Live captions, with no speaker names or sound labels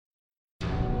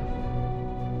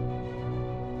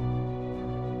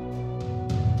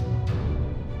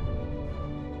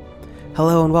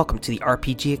Hello and welcome to the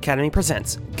RPG Academy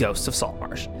Presents Ghosts of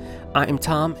Saltmarsh. I am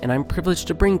Tom, and I'm privileged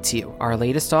to bring to you our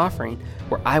latest offering,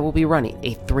 where I will be running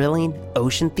a thrilling,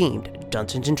 ocean-themed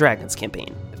Dungeons & Dragons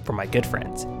campaign for my good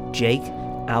friends, Jake,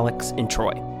 Alex, and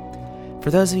Troy.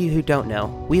 For those of you who don't know,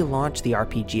 we launched the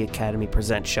RPG Academy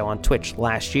Presents show on Twitch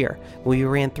last year, when we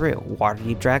ran through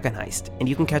Waterdeep Dragon Heist, and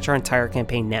you can catch our entire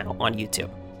campaign now on YouTube.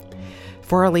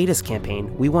 For our latest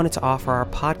campaign, we wanted to offer our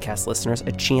podcast listeners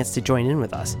a chance to join in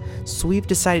with us, so we've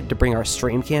decided to bring our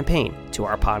stream campaign to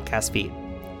our podcast feed.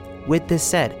 With this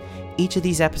said, each of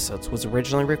these episodes was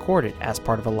originally recorded as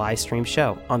part of a live stream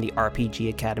show on the RPG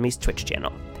Academy's Twitch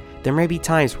channel. There may be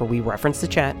times where we reference the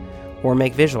chat or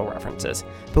make visual references,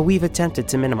 but we've attempted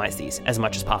to minimize these as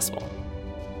much as possible.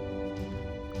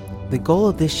 The goal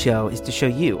of this show is to show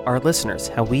you, our listeners,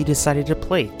 how we decided to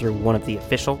play through one of the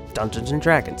official Dungeons &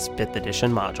 Dragons 5th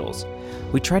edition modules.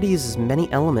 We try to use as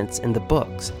many elements in the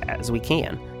books as we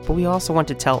can, but we also want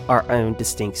to tell our own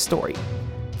distinct story.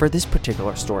 For this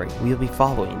particular story, we will be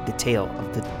following the tale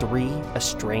of the three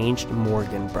estranged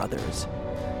Morgan brothers.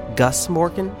 Gus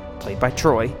Morgan, played by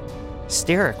Troy,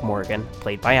 Steric Morgan,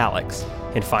 played by Alex,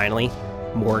 and finally,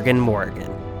 Morgan,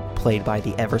 played by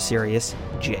the ever-serious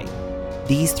Jake.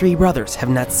 These three brothers have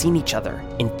not seen each other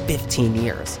in 15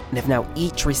 years and have now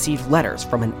each received letters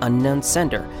from an unknown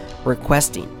sender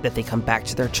requesting that they come back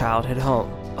to their childhood home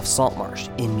of Saltmarsh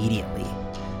immediately,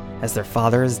 as their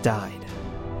father has died.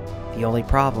 The only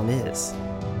problem is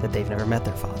that they've never met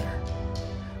their father.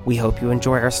 We hope you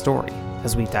enjoy our story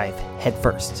as we dive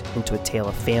headfirst into a tale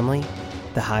of family,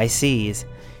 the high seas,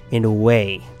 and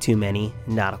way too many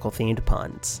nautical-themed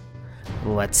puns.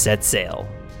 Let's set sail.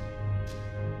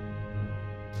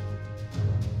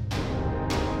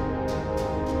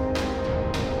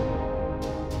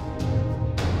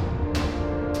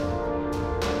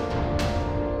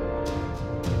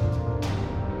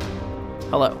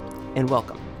 Hello, and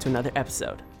welcome to another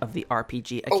episode of the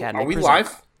RPG Academy. Are we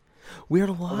Presents. Live? We're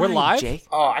live. We're live? Jake.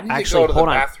 Oh, I need Actually, to go to the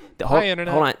bathroom. Hi,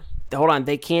 Internet. Hold on.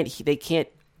 They can't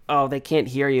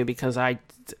hear you because I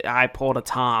pulled a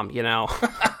Tom, you know.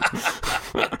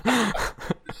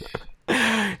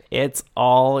 It's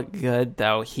all good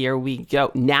though. Here we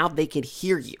go. Now they can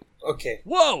hear you. Okay.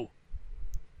 Whoa!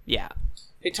 Yeah.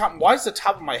 Hey, Tom, why is the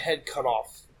top of my head cut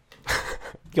off?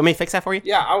 You want me to fix that for you?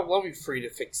 Yeah, I would love you free to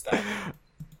fix that.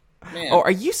 Man. Oh,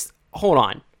 are you... Hold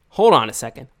on a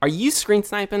second. Are you screen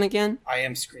sniping again? I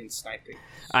am screen sniping.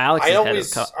 Alex's I head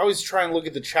is always try and look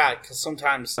at the chat, because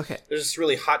sometimes Okay. there's this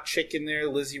really hot chick in there,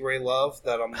 Lizzie Ray Love,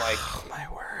 that I'm like... Oh, my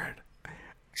word.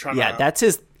 Trying Yeah, to... that's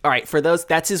his... All right, for those,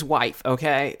 that's his wife,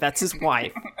 okay? That's his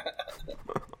wife.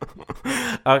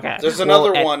 Okay. There's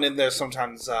another one in there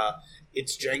sometimes.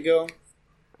 It's Django.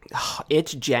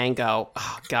 It's Django.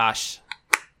 Oh, gosh.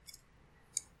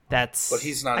 That's... But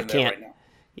he's not in there right now.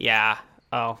 Yeah.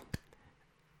 Oh.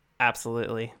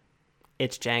 Absolutely.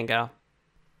 It's Django.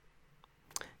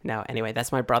 No, anyway,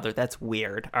 that's my brother. That's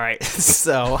weird. All right.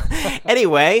 So,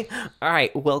 anyway. All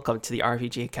right. Welcome to the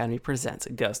RPG Academy Presents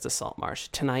Ghosts of Saltmarsh.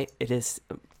 Tonight, it is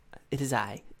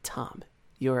I, Tom,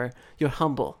 your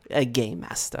humble game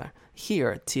master,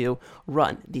 here to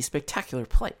run these spectacular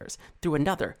players through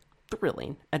another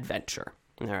thrilling adventure.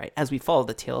 All right, as we follow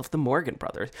the tale of the Morgan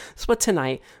brothers. So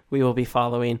tonight we will be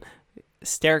following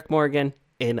Steric Morgan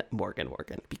and Morgan,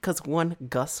 because one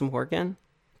Gus Morgan,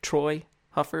 Troy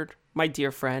Hufford, my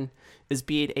dear friend, is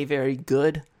being a very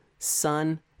good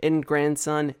son and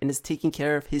grandson and is taking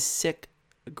care of his sick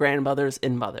grandmothers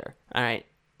and mother. All right,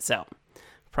 so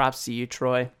props to you,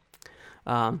 Troy.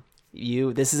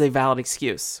 This is a valid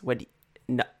excuse when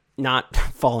not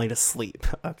falling asleep.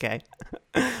 Okay.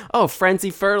 Oh, Frenzy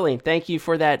Furling, thank you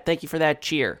for that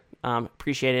cheer.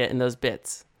 Appreciate it in those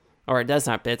bits. Or it does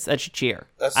not bits, that's your cheer.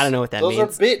 I don't know what that means.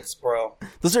 Those are bits, bro.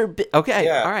 Those are bits. Okay,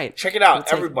 yeah. All right. Check it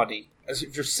out, everybody. As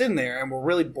if you're sitting there and we're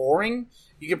really boring,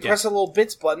 you can press a little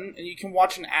bits button and you can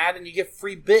watch an ad and you get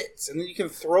free bits and then you can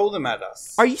throw them at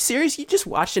us. Are you serious? You just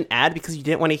watched an ad because you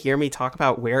didn't want to hear me talk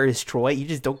about where is Troy? You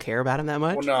just don't care about him that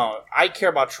much? Well, no. I care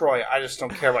about Troy. I just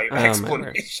don't care about your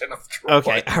explanation of Troy.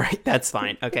 Okay, all right. That's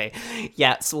fine. Okay.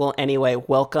 Yeah, so, well, anyway,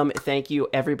 welcome. Thank you,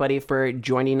 everybody, for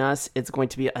joining us. It's going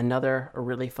to be another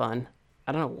really fun...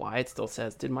 I don't know why it still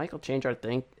says, did Michael change our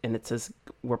thing? And it says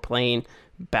we're playing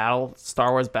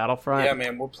Star Wars Battlefront. Yeah,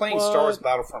 man, we're playing Star Wars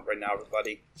Battlefront right now,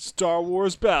 everybody. Star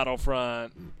Wars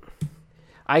Battlefront.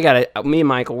 I got it. Me and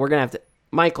Michael,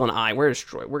 Michael and I, where's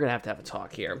Troy? We're going to have a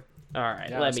talk here. All right,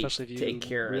 yeah, let me take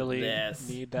care really of this.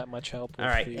 Need that much help. All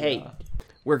right, hey,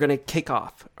 we're going to kick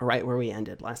off right where we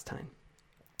ended last time.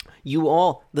 You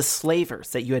all, the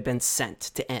slavers that you had been sent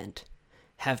to end,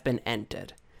 have been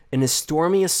ended. In a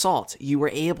stormy assault, you were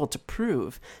able to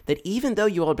prove that even though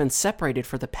you all had been separated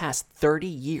for the past 30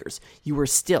 years, you were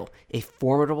still a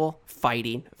formidable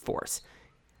fighting force.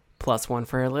 +1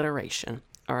 for alliteration.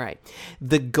 All right.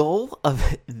 The goal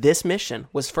of this mission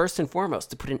was first and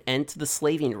foremost to put an end to the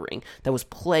slaving ring that was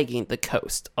plaguing the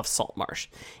coast of Saltmarsh.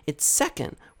 Its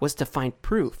second was to find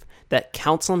proof that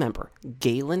council member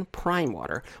Galen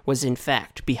Primewater was in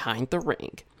fact behind the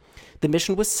ring. The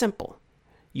mission was simple.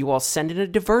 You all sent in a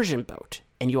diversion boat,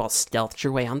 and you all stealthed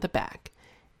your way on the back.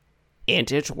 And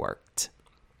it worked.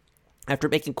 After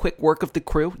making quick work of the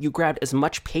crew, you grabbed as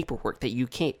much paperwork that you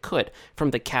could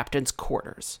from the captain's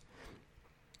quarters.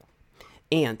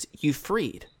 And you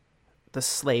freed the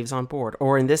slaves on board.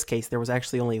 Or in this case, there was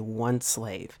actually only one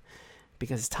slave,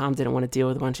 because Tom didn't want to deal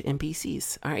with a bunch of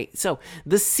NPCs. All right, so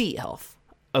the sea elf,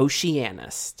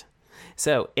 Oceanist.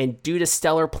 So, and due to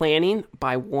stellar planning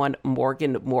by one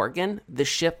Morgan, the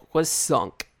ship was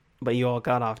sunk, but you all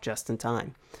got off just in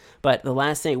time. But the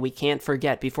last thing we can't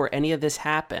forget before any of this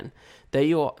happened, that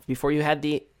you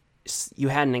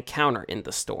had an encounter in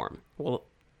the storm. Well,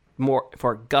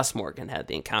 before Gus Morgan had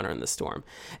the encounter in the storm.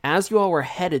 As you all were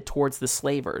headed towards the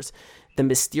slavers, the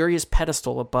mysterious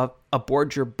pedestal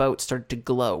aboard your boat started to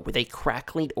glow with a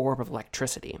crackling orb of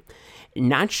electricity.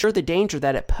 Not sure the danger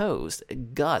that it posed,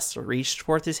 Gus reached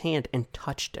forth his hand and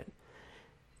touched it.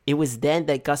 It was then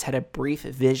that Gus had a brief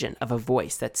vision of a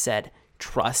voice that said,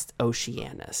 "Trust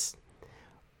Oceanus."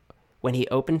 When he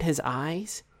opened his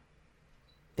eyes,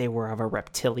 they were of a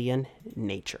reptilian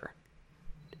nature.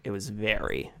 It was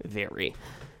very, very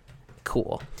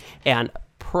cool. And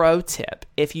pro tip,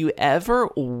 if you ever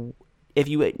want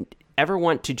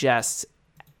to just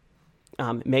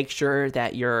make sure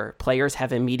that your players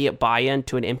have immediate buy-in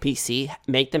to an NPC,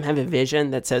 make them have a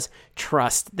vision that says,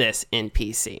 "Trust this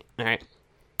NPC." All right?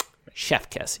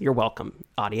 Chef kiss. You're welcome,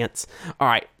 audience. All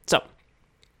right, so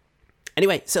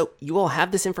anyway, so you all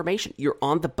have this information. You're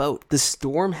on the boat. The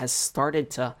storm has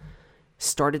started to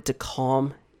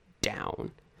calm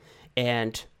down,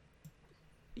 and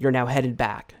you're now headed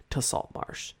back to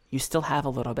Saltmarsh. You still have a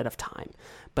little bit of time,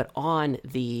 but on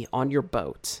your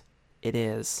boat, it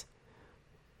is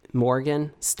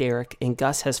Morgan, Steric, and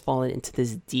Gus has fallen into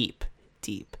this deep,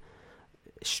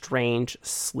 strange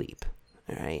sleep.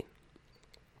 All right,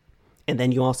 and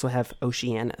then you also have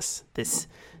Oceanus, this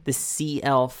sea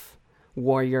elf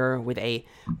warrior with a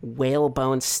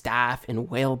whalebone staff and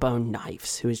whalebone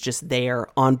knives, who is just there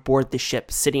on board the ship,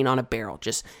 sitting on a barrel,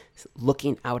 just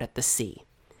looking out at the sea.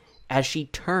 As she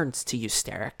turns to you,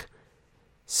 Steric.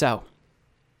 So,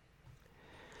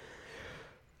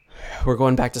 we're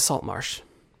going back to Saltmarsh.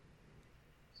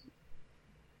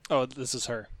 Oh, this is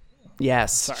her.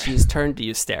 Yes, Sorry. She's turned to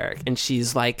you, Steric, and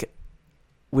she's like,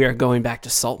 "We are going back to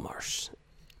Saltmarsh?" ?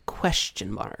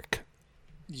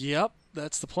 Yep,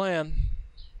 that's the plan.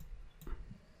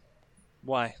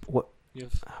 Why? What? You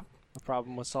have a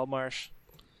problem with Saltmarsh?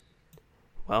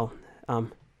 Well,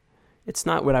 it's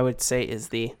not what I would say is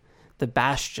the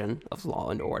bastion of law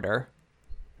and order.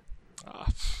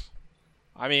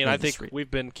 I mean, I think we've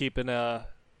been keeping a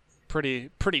pretty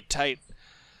tight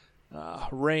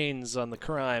reins on the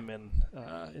crime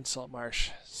in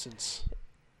Saltmarsh since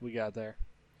we got there.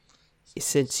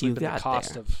 Since you got the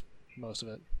cost there. Of most of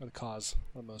it, or the cause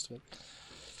of most of it.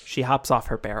 She hops off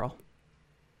her barrel.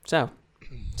 So,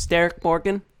 Steric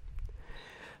Morgan,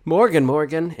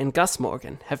 and Gus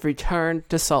Morgan have returned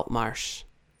to Saltmarsh.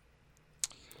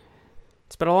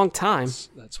 It's been a long time.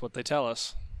 That's what they tell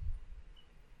us.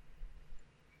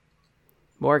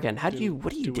 Morgan, what are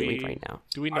you doing right now?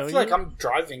 Do we know I feel like I'm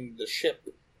driving the ship.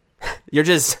 You're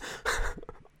just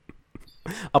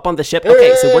up on the ship.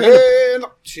 Okay, so we're gonna.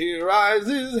 Up she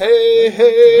rises,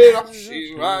 hey, up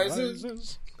she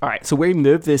rises. All right, so we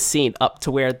move this scene up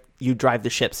to where you drive the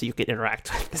ship so you can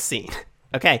interact with the scene.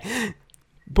 Okay,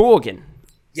 Morgan.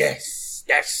 Yes,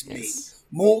 that's me,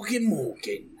 Morgan.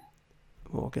 Morgan.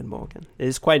 It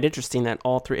is quite interesting that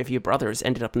all three of you brothers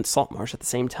ended up in Saltmarsh at the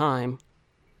same time.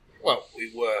 Well,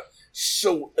 we were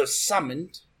sort of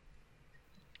summoned.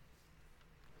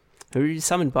 Who were you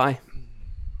summoned by?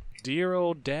 Dear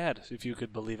old dad, if you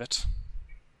could believe it.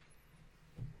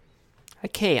 I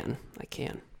can.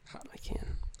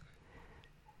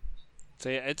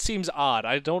 It seems odd.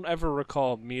 I don't ever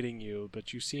recall meeting you,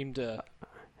 but you seem to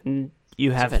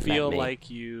You haven't feel met me. like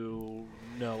you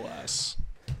know us.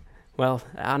 Well,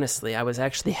 honestly, I was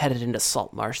actually headed into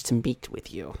Saltmarsh to meet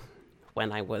with you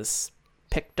when I was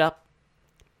picked up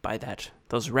by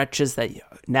those wretches that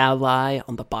now lie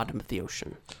on the bottom of the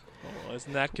ocean. Oh,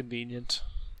 isn't that convenient?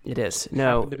 It is.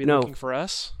 Happen to be looking for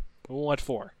us? What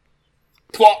for?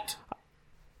 Plot.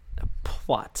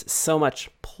 plot. So much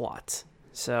plot.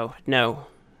 So, no.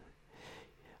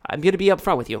 I'm going to be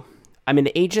upfront with you. I'm an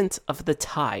agent of the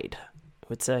tide, I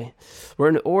would say. We're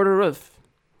an order of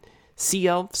sea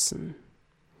elves and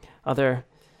other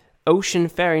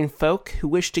ocean-faring folk who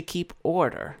wish to keep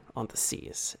order on the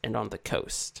seas and on the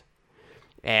coast.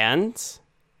 And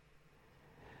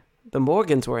the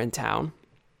Morgans were in town,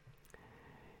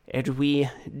 and we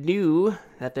knew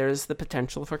that there's the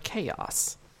potential for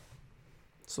chaos.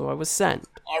 So I was sent.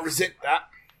 I resent that.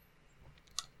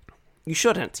 You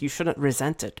shouldn't. You shouldn't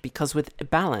resent it, because with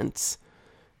balance,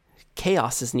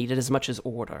 chaos is needed as much as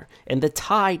order. And the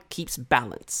tide keeps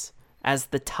balance, as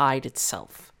the tide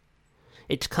itself.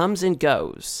 It comes and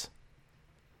goes.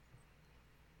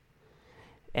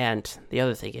 And the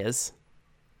other thing is,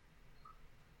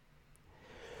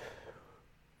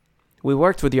 we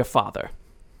worked with your father.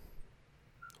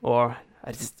 Or,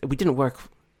 we didn't work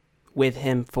with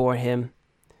him, for him.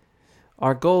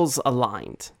 Our goals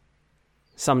aligned.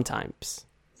 Sometimes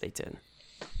they did.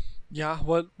 Yeah,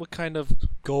 what kind of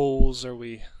goals are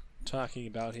we talking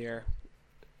about here?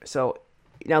 So,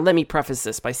 now let me preface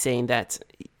this by saying that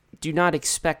do not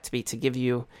expect me to give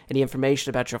you any information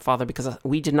about your father, because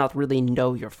we did not really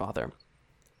know your father.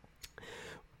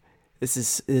 This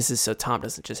is so Tom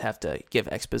doesn't just have to give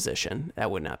exposition. That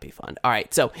would not be fun. All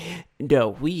right, so no,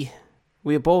 we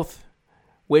both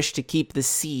wish to keep the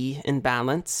sea in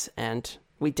balance, and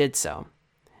we did so.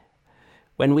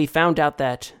 When we found out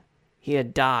that he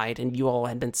had died and you all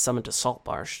had been summoned to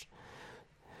Saltmarsh,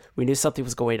 we knew something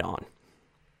was going on.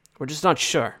 We're just not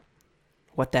sure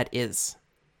what that is.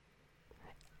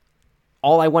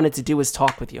 All I wanted to do was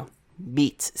talk with you,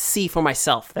 meet, see for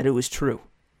myself that it was true.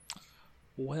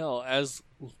 Well, as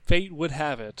fate would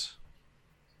have it,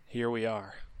 here we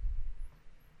are.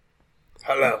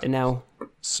 Hello. And now...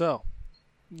 So,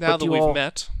 now that we've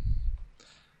met,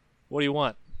 what do you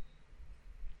want?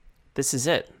 This is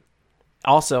it.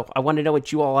 Also, I want to know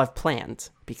what you all have planned,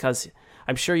 because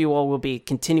I'm sure you all will be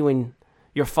continuing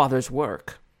your father's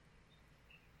work.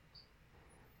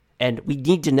 And we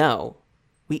need to know.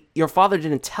 Your father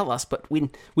didn't tell us, but we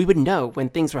would know when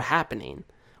things were happening,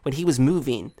 when he was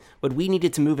moving, when we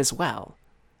needed to move as well.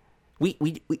 We're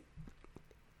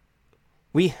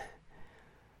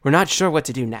not sure what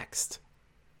to do next.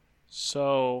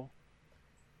 So,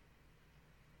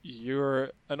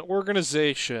 you're an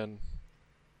organization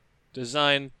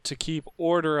designed to keep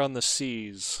order on the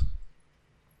seas,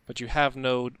 but you have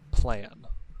no plan.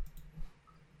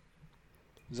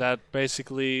 Is that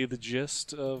basically the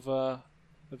gist of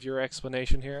your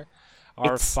explanation here?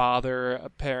 Our father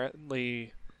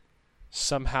apparently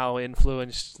somehow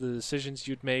influenced the decisions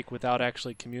you'd make without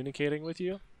actually communicating with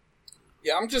you?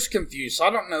 Yeah, I'm just confused. I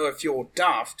don't know if you're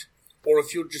daft or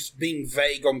if you're just being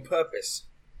vague on purpose.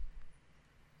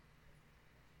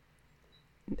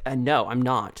 No, I'm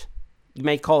not. You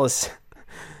may call us...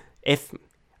 If I'm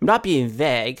not being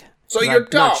vague... So you're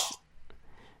daft!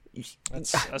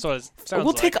 That's what it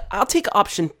sounds like. I'll take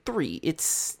option 3.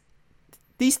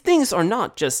 These things are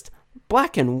not just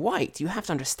black and white. You have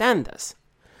to understand this.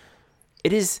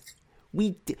 It is...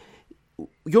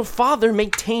 Your father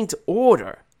maintained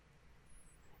order.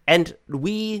 And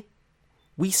we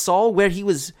saw where he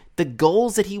was... The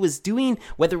goals that he was doing,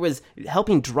 whether it was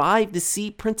helping drive the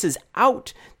sea princes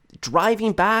out,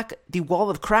 driving back the wall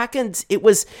of Krakens, it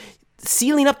was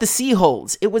sealing up the sea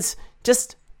holes. It was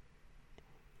just...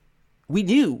 We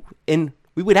knew, and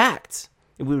we would act,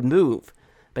 and we would move.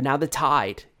 But now the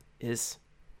tide it's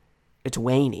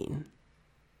waning.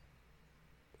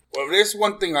 Well, there's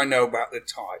one thing I know about the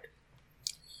tide.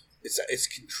 It's that it's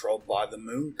controlled by the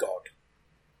moon god.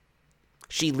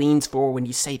 She leans forward when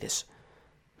you say this.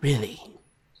 Really?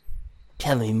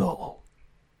 Tell me more.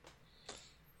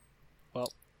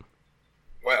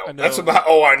 Well, that's about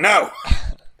all I know.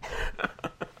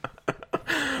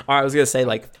 All right, I was going to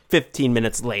say 15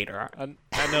 minutes later.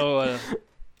 I know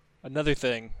another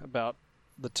thing about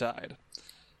the tide.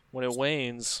 When it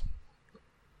wanes,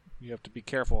 you have to be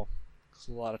careful. Because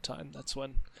a lot of time, that's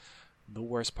when the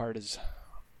worst part is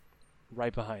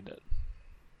right behind it.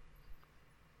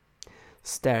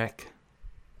 Starrick,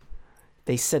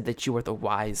 they said that you were the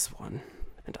wise one,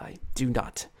 and I do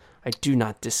not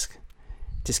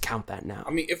discount that now.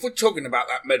 I mean, if we're talking about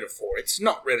that metaphor, it's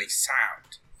not really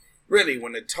sound. Really,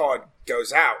 when the tide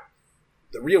goes out,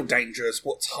 the real danger is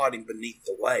what's hiding beneath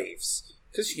the waves.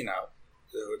 Because,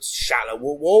 it's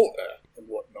shallower water and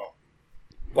whatnot.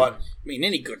 But, I mean,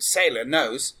 any good sailor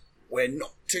knows where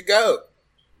not to go.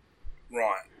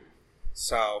 Right.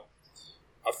 So,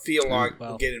 I feel like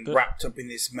we're getting wrapped up in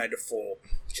this metaphor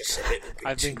just a little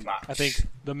bit too much. I think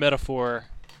the metaphor,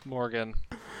 Morgan,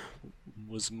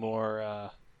 was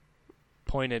more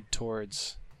pointed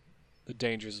towards the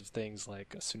dangers of things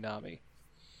like a tsunami.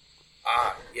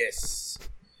 Ah, yes.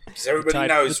 Because everybody The tide-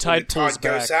 knows the when tide the pulls tide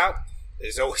goes back. out,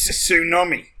 there's always a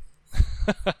tsunami.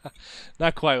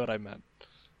 Not quite what I meant.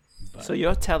 But So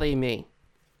you're telling me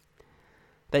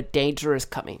that danger is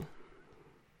coming.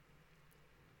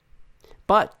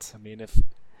 But, I mean, if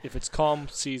it's calm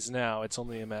seas now, it's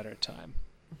only a matter of time.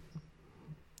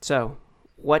 so,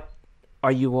 what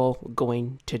are you all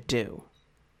going to do?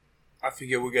 I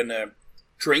figure we're gonna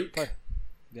drink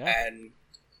Yeah.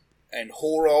 and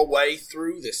whore our way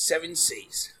through the 7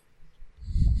 seas.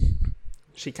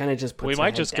 She kind of just puts We her might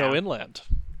head just down. go inland.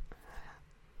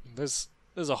 There's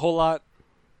a whole lot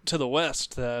to the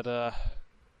west that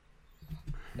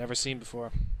never seen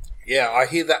before. Yeah, I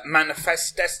hear that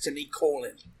manifest destiny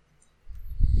calling.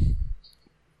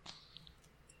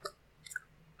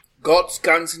 Gods,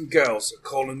 guns, and girls are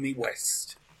calling me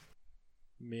west.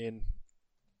 I mean,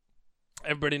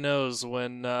 everybody knows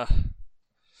when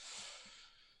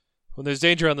there's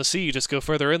danger on the sea, you just go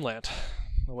further inland,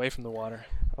 away from the water.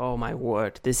 Oh my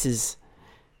word, this is...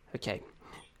 Okay.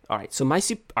 Alright, so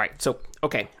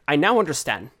okay, I now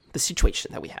understand the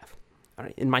situation that we have.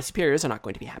 Alright, and my superiors are not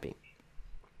going to be happy.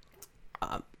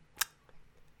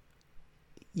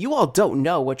 You all don't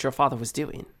know what your father was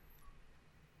doing.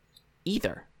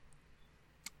 Either.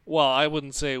 Well, I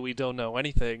wouldn't say we don't know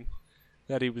anything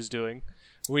that he was doing.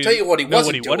 We Tell you what he know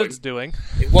wasn't what he was doing.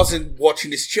 It wasn't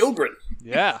watching his children.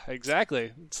 Yeah,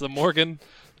 exactly. It's the Morgan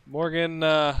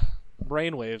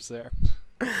brainwaves there.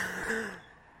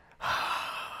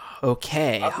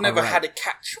 Okay. I've never alright. had a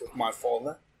catch with my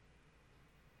father.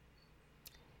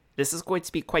 This is going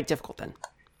to be quite difficult then.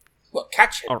 What,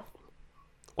 catching? Or,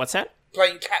 what's that?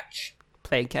 Playing catch.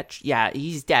 Play catch? Yeah,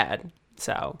 he's dead,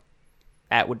 so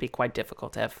that would be quite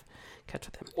difficult to have catch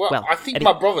with him. Well, I think any-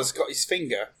 my brother's got his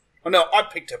finger. Oh no, I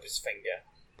picked up his finger.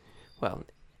 Well,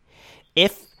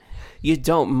 if you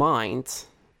don't mind,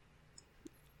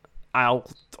 I'll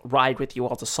ride with you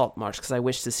all to Saltmarsh because I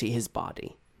wish to see his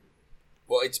body.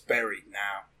 Well, it's buried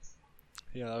now.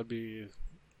 Yeah, that would be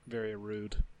very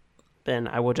rude. Then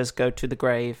I will just go to the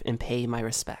grave and pay my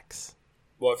respects.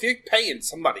 Well, if you're paying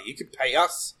somebody, you could pay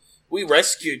us. We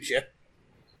rescued you.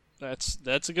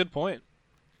 That's a good point.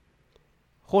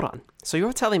 Hold on. So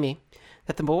you're telling me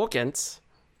that the Morgans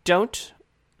don't...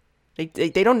 They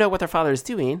don't know what their father is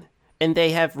doing, and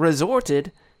they have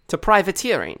resorted to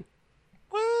privateering.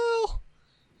 Well,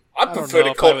 I don't prefer know to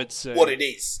if call I would it say- what it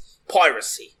is.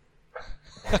 Piracy.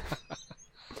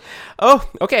 Oh,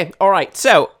 okay. All right.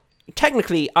 So,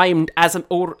 technically, as an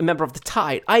old member of the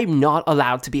Tide, I'm not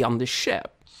allowed to be on this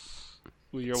ship.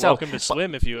 well, you're So, welcome to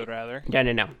swim if you would rather.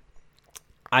 No.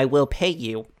 I will pay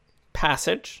you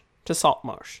passage to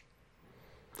Saltmarsh.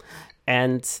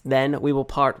 And then we will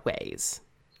part ways.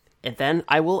 And then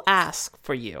I will ask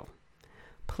for you.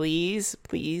 Please,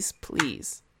 please,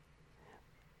 please.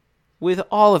 With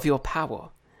all of your power,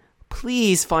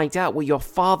 please find out what your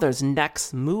father's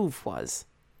next move was.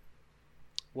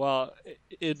 Well,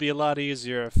 it'd be a lot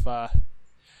easier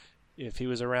if he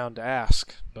was around to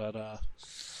ask, but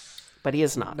But he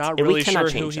is not. not And we really cannot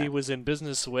sure who change he that. was in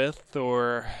business with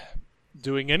or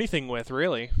doing anything with,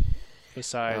 really,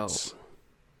 besides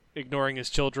ignoring his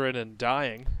children and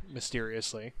dying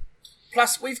mysteriously.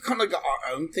 Plus, we've kind of got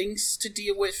our own things to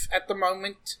deal with at the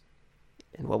moment.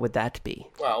 And what would that be?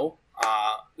 Well,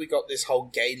 we got this whole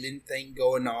Galen thing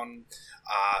going on.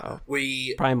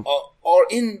 We Prime. are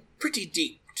in pretty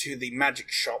deep to the magic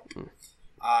shop.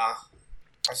 I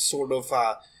sort of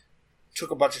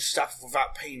took a bunch of stuff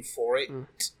without paying for it.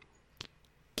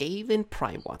 Gavin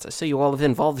Primewater. So you all have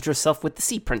involved yourself with the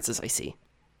Sea Princes, I see.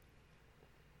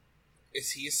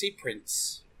 Is he a sea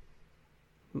prince?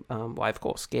 Why, of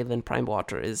course, Galen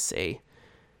Primewater is he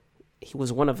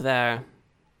was one of their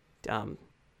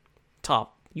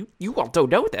top... You all don't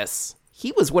know this.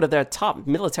 He was one of their top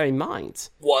military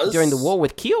minds. Was? During the war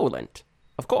with Keoland.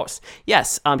 Of course.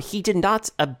 Yes, he did not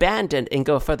abandon and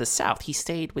go further south. He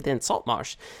stayed within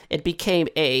Saltmarsh. It became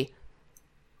a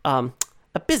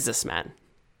businessman.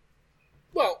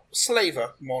 Well,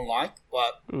 slaver, more like,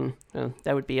 but...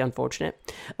 That would be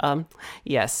unfortunate.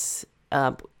 Yes.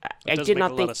 I Does did make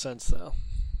not a think... lot of sense, though.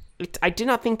 I did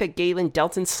not think that Galen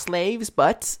dealt in slaves,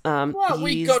 but Well,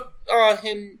 we he's... got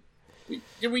him...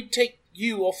 Did we take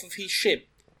you off of his ship?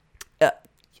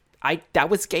 That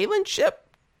was Galen's ship?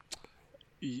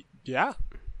 Yeah.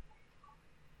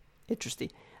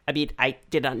 Interesting. I mean, I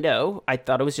did not know. I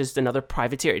thought it was just another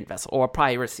privateering vessel, or a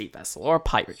piracy vessel, or a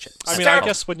pirate ship. I mean, I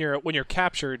guess when you're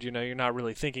captured, you're not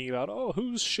really thinking about,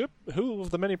 who of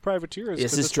the many privateers could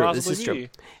this true. possibly This is be? true.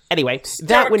 Anyway,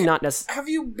 that would not necessarily. Have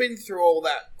you been through all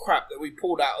that crap that we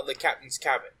pulled out of the captain's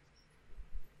cabin?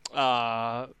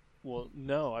 Well,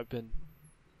 no, I've been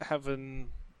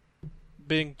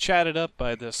being chatted up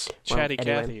by this chatty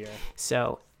Cathy here.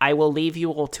 So I will leave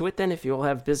you all to it then. If you all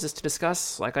have business to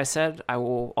discuss, like I said, I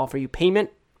will offer you payment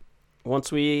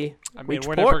once we reach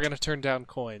we're port. never going to turn down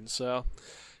coins, so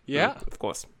yeah. Of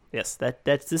course. Yes,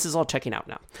 this is all checking out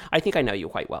now. I think I know you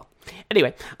quite well.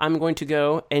 Anyway, I'm going to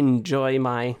go enjoy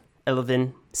my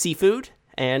elven seafood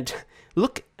and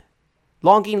look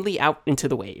longingly out into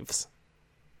the waves.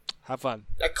 Have fun.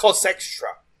 That costs extra.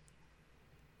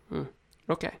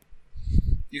 Okay.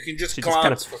 You can just She glance just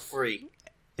kind of- for free.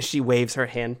 She waves her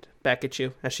hand back at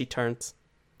you as she turns.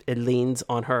 It leans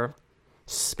on her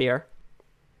spear.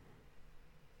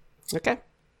 Okay.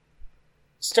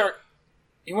 Start.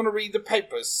 You want to read the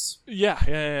papers? Yeah.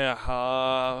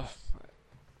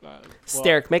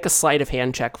 Steric, make a sleight of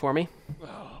hand check for me.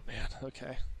 Oh man.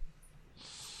 Okay.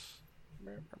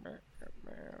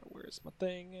 Where's my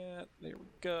thing at? There we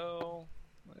go.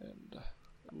 And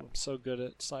I'm so good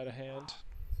at sleight of hand.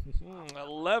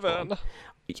 11.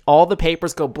 All the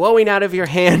papers go blowing out of your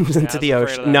hands into the I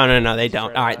was afraid ocean. of that. No, they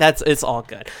don't. afraid All of right, that. it's all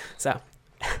good. So,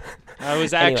 I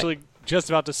was Anyway. actually just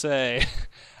about to say,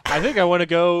 I think I want to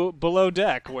go below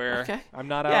deck where Okay. I'm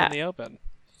not out Yeah. in the open.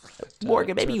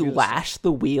 Morgan, maybe you review this. lash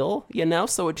the wheel,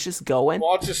 so it's just going.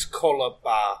 Well, I'll just call up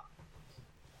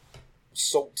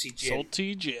Salty Jim.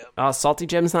 Salty Jim. Salty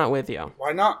Jim's not with you.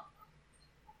 Why not?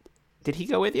 Did he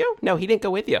go with you? No, he didn't go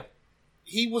with you.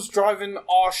 He was driving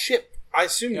our ship. I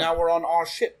assume now we're on our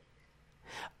ship.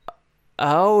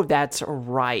 Oh, that's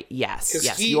right. Yes.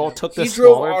 He, You all took the he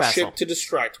drove smaller our vessel. ship to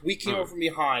distract. We came up from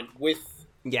behind with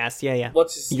Yes. Yeah.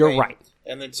 what's his You're name? right.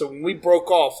 And then so when we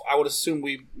broke off, I would assume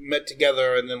we met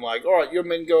together and then like, all right, your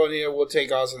men go in here, we'll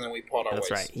take ours, and then we part our That's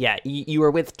ways. right. Yeah, you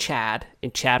were with Chad,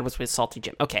 and Chad was with Salty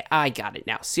Jim. Okay, I got it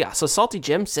now. So yeah, so Salty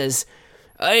Jim says,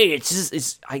 "Hey,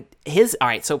 all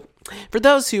right." So for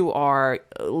those who are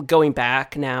going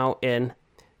back now,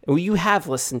 you have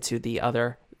listened to the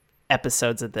other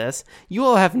episodes of this, you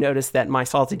will have noticed that my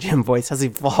Salty Jim voice has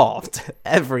evolved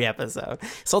every episode.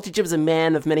 Salty Jim's a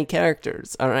man of many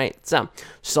characters. All right, so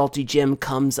Salty Jim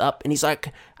comes up and he's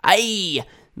like, "Hey,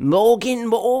 Morgan,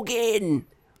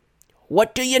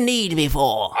 what do you need me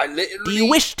for? I literally... Do you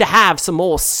wish to have some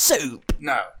more soup?"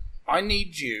 No. I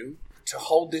need you to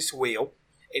hold this wheel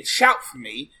and shout for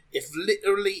me if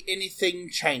literally anything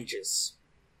changes.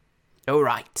 All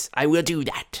right, I will do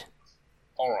that.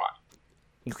 All right.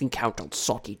 You can count on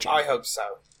Salty Jim. I hope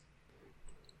so.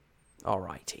 All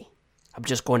righty. I'm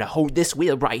just going to hold this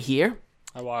wheel right here.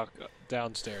 I walk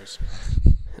downstairs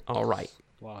All right.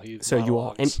 while he So you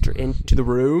all monologues. enter into the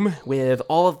room with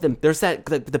all of them. There's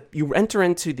you enter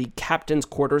into the captain's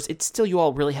quarters. It's still, you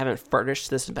all really haven't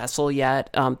furnished this vessel yet.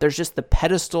 There's just the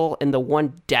pedestal and the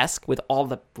one desk with all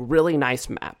the really nice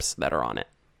maps that are on it.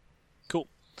 Cool.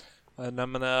 And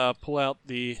I'm going to pull out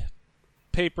the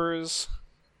papers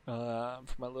from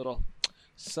my little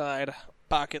side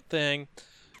pocket thing.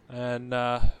 And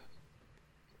I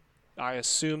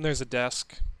assume there's a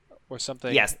desk or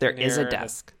something. Yes, there is a near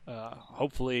desk.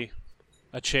 Hopefully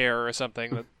a chair or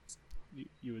something that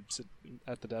you would sit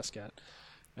at the desk at.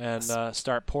 And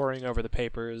start poring over the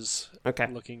papers, Okay.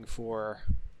 looking for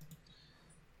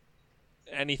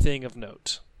anything of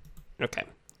note. Okay.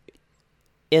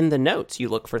 In the notes, you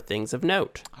look for things of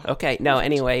note. Okay. No,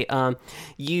 anyway, so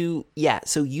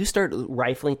you start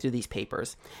rifling through these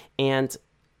papers, and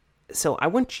so I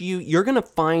want you're going to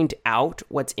find out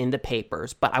what's in the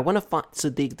papers, but I want to find, so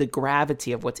the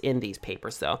gravity of what's in these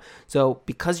papers, though. So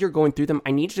because you're going through them,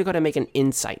 I need you to go to make an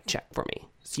insight check for me,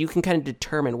 so you can kind of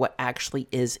determine what actually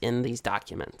is in these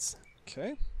documents.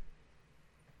 Okay.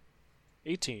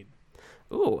 18.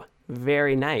 Ooh,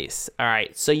 very nice. All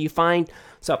right, so you find,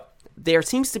 so there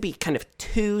seems to be kind of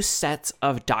two sets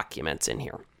of documents in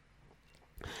here.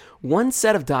 One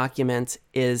set of documents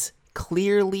is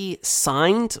clearly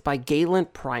signed by Galen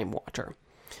Primewater.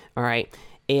 All right,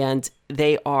 and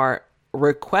they are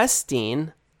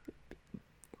requesting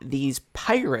these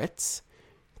pirates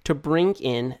to bring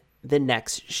in the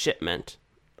next shipment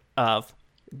of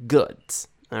goods.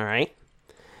 All right,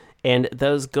 and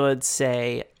those goods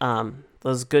say,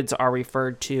 those goods are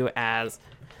referred to as,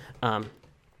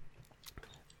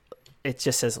 it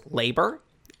just says labor,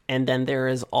 and then there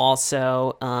is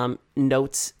also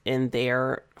notes in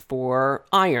there for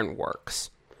ironworks.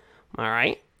 All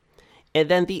right, And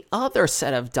then the other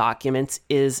set of documents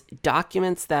is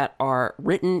documents that are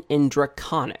written in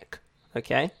Draconic.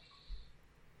 Okay?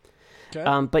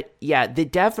 But yeah, they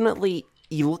definitely,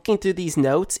 you looking through these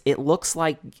notes, it looks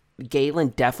like Galen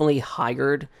definitely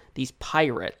hired these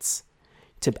pirates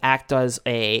to act as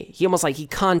he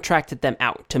contracted them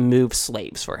out to move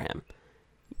slaves for him.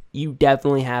 You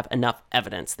definitely have enough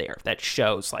evidence there that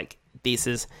shows, like, this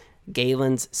is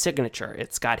Galen's signature.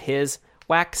 It's got his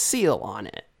wax seal on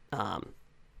it.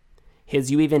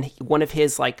 One of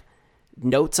his, like,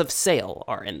 notes of sale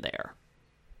are in there.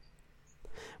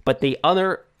 But the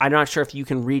other, I'm not sure if you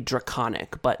can read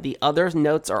Draconic, but the other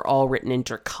notes are all written in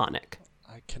Draconic.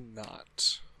 I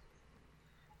cannot.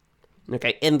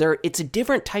 Okay, and it's a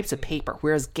different types of paper,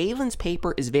 whereas Galen's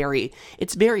paper is very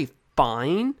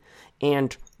fine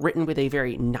and written with a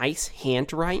very nice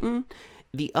handwriting.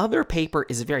 The other paper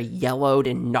is very yellowed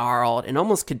and gnarled and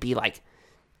almost could be like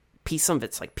some of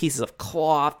it's like pieces of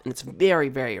cloth, and it's very,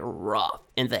 very rough,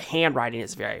 and the handwriting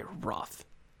is very rough.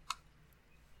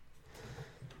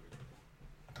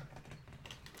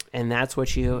 And that's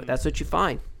what you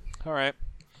find. All right.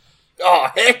 Oh,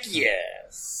 heck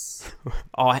yes.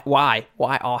 Why?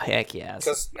 Oh, heck yes.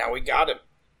 Because now we got him.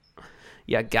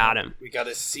 You got him. We got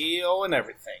his seal and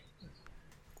everything.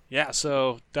 Yeah,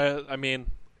 so,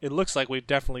 it looks like we've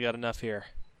definitely got enough here.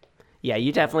 Yeah,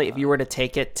 you definitely, if you were to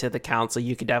take it to the council,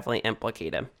 you could definitely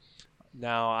implicate him.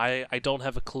 Now, I don't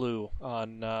have a clue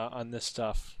on this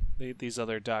stuff, these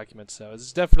other documents, though.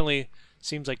 This definitely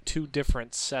seems like two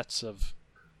different sets of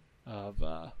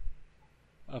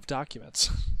documents.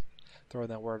 Throwing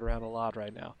that word around a lot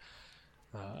right now.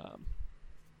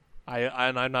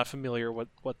 I'm not familiar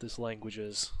what this language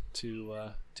is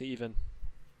to even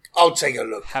I'll take a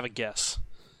look. have a guess.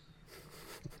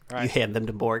 Right. You hand them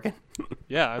to Morgan.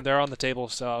 Yeah, and they're on the table,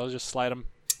 so I'll just slide them.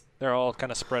 They're all kind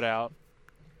of spread out.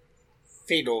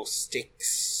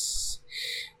 Fiddlesticks.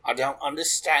 I don't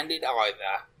understand it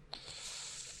either.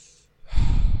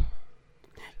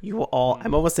 You all,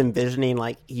 I'm almost envisioning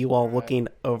like you all looking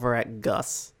over at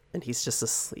Gus, and he's just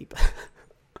asleep.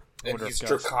 And he's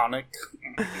draconic.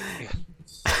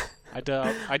 I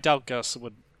doubt Gus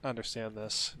would understand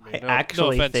this. I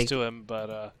actually no offense think, to him,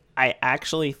 but I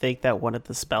actually think that one of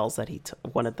the spells that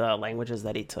one of the languages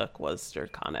that he took was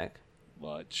Draconic.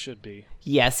 well, it should be.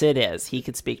 Yes, it is. He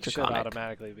could speak Should Draconic.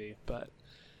 automatically be, but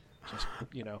just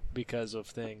because of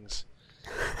things.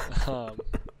 Oh,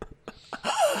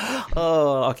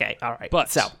 okay, all right. But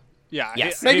so, yeah,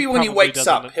 yes. Maybe when he wakes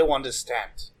up, he'll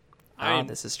understand.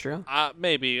 this is true.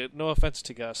 Maybe. No offense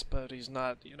to Gus, but he's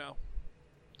not,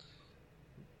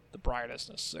 the brightest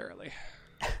necessarily.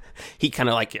 He kind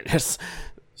of like just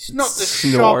He's not the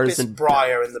snores sharpest and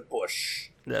briar in the bush.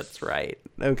 That's right.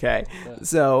 Okay.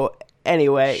 So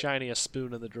anyway, Shiniest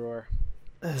spoon in the drawer.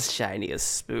 the shiniest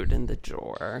spoon in the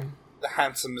drawer. The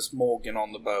handsomest Morgan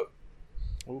on the boat.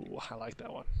 Ooh, I like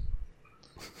that one.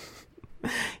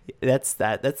 That's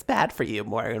bad for you,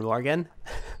 Morgan.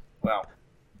 Well,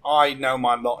 I know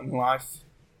my lot in life.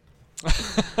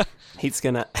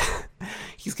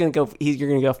 You're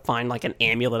gonna go find like an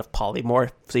amulet of polymorph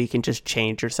so you can just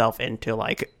change yourself into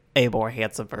like a more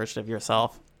handsome version of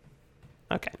yourself.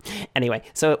 Okay. Anyway,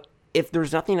 so if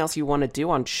there's nothing else you want to do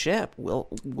on ship,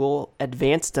 we'll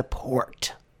advance to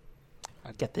port.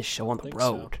 Get this show on the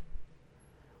road. So.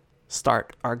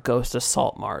 Start our Ghost of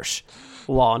Saltmarsh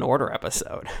Law and Order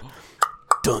episode.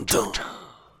 Dun dun.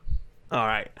 All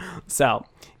right. So,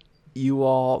 you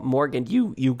all, Morgan,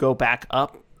 you go back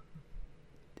up,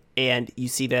 and you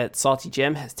see that Salty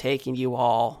Jim has taken you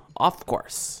all off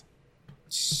course.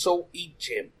 Salty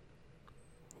Jim.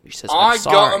 He says, I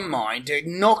sorry. got a mind to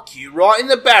knock you right in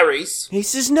the berries. He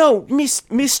says, no,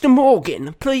 Mr.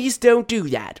 Morgan, please don't do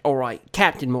that. All right,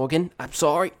 Captain Morgan, I'm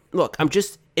sorry. Look,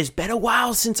 it's been a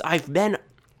while since I've been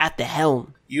at the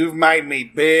helm. You've made me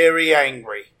very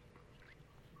angry.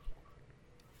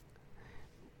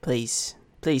 Please,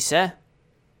 sir.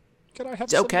 Can I have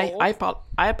It's some okay. more?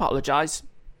 I apologize.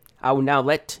 I will now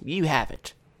let you have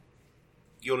it.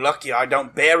 You're lucky I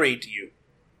don't buried you.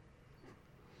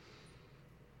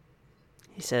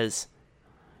 He says,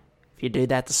 if you do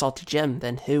that to Salty Jim,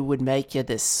 then who would make you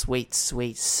this sweet,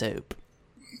 sweet soup?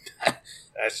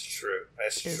 That's true.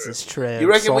 That's This true. is true. You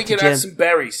reckon we Salty could add Jim. some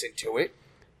berries into it?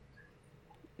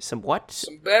 Some what?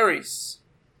 Some berries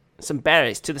Some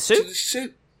berries to the to soup? the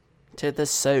soup. To the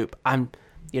soup.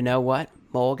 You know what?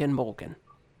 Morgan.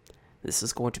 This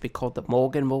is going to be called the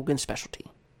Morgan specialty.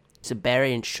 It's a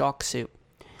berry and shark soup.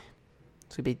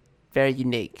 It's going to be very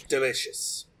unique.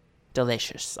 Delicious.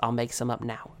 Delicious. I'll make some up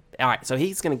now. Alright, so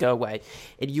he's going to go away,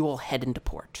 and you will head into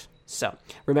port. So,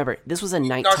 remember, this was a No,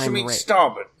 nighttime you mean raid.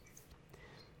 starboard.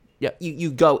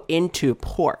 you go into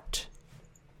port.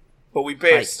 But we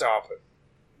better Like- stop it.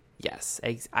 Yes,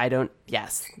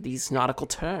 yes, these nautical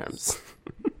terms.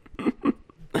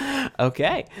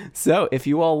 Okay, so if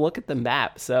you all look at the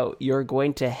map, so you're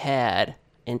going to head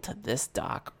into this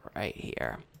dock right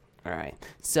here. All right,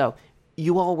 so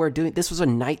you all were this was a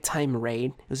nighttime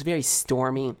raid. It was very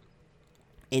stormy,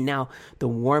 and now the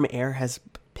warm air has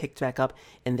picked back up,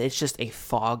 and it's just a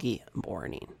foggy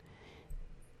morning.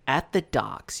 At the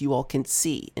docks, you all can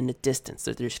see in the distance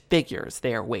that there's figures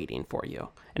there waiting for you.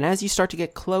 And as you start to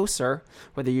get closer,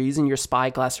 whether you're using your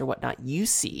spyglass or whatnot, you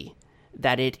see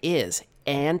that it is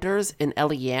Anders and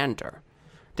Eleander.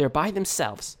 They're by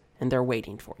themselves, and they're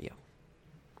waiting for you.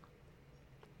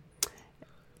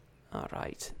 All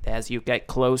right. As you get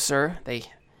closer, they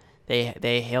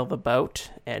hail the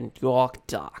boat, and you all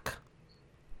dock.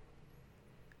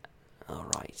 All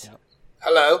right. Yep.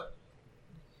 Hello?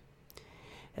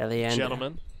 Eleander.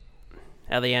 Gentlemen,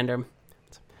 Eleander,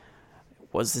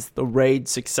 was the raid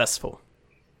successful?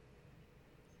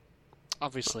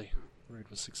 obviously, the raid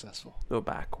was successful. Go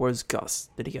back. Where's Gus?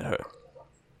 Did he get hurt?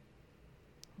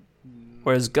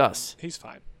 Where's Gus? He's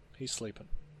fine. He's sleeping.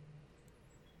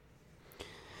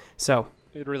 So,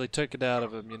 It really took it out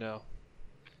of him,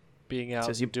 being out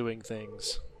Says you- doing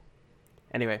things.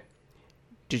 anyway,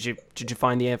 did you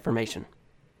find the information?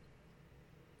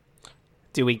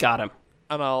 Do we got him?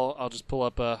 And I'll just pull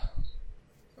up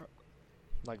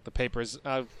like the papers.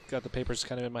 I've got the papers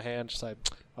kind of in my hand. Just like,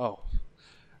 oh,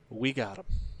 we got him.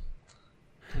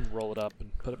 Roll it up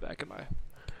and put it back in my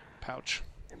pouch.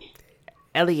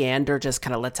 Eleander just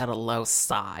kind of lets out a low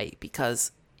sigh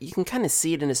because you can kind of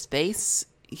see it in his face.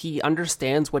 He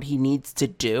understands what he needs to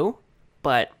do,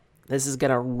 but this is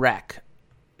gonna wreck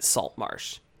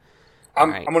Saltmarsh. I'm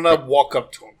Right. going to walk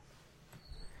up to him.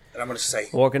 And I'm going to say,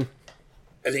 Morgan?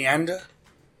 Eleander,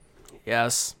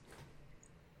 Yes.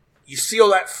 you see all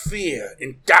that fear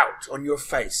and doubt on your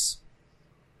face.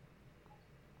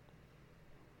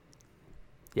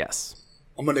 Yes.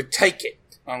 I'm going to take it.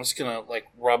 I'm just going to,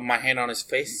 rub my hand on his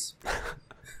face.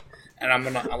 And I'm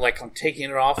going to, I'm taking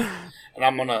it off. And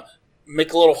I'm going to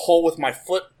make a little hole with my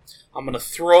foot. I'm going to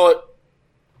throw it,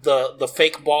 the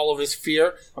fake ball of his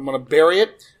fear. I'm going to bury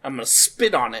it. I'm going to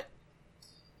spit on it.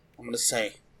 I'm going to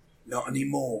say, not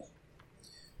anymore.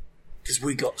 Because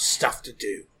we got stuff to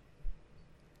do.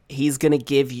 He's gonna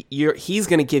give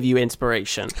you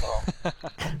inspiration.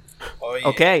 Oh, yeah.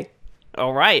 Okay.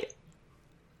 All right.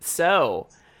 So,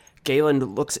 Eleander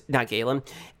looks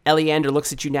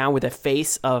at you now with a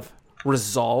face of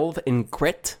resolve and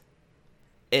grit.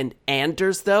 And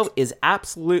Anders, though, is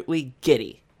absolutely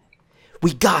giddy.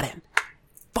 We got him.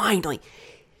 Finally.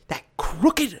 That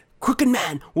crooked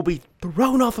man will be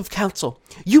thrown off of council.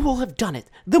 You will have done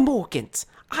it. The Morgans.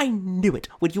 I knew it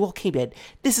when you all came in.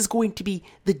 This is going to be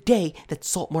the day that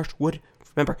Saltmarsh would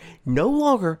remember. No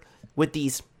longer would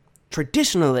these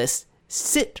traditionalists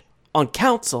sit on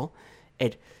council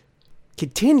and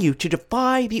continue to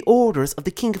defy the orders of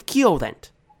the King of Keoland.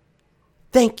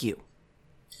 Thank you.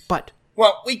 But,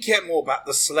 Well, we care more about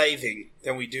the slaving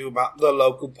than we do about the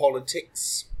local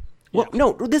politics. well,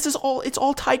 no, this is all, it's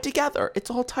all tied together. It's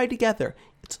all tied together.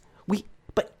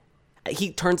 But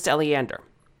he turns to Eleander.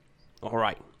 All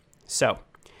right. So,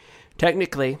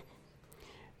 technically,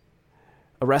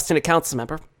 arresting a council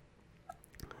member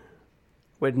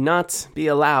would not be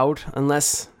allowed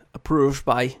unless approved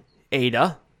by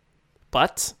Ada.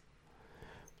 But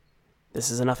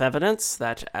this is enough evidence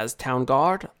that, as town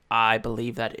guard, I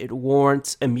believe that it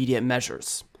warrants immediate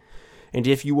measures. And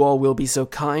if you all will be so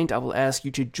kind, I will ask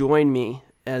you to join me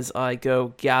as I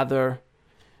go gather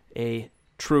a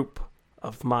troop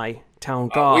of my town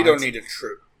guards. We don't need a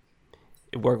troop.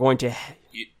 We're going to...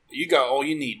 You got all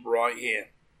you need right here.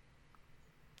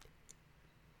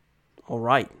 All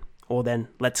right. Well, then,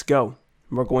 let's go.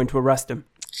 We're going to arrest him.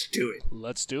 Let's do it.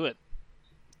 Let's do it.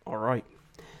 All right.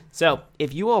 So,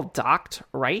 if you all docked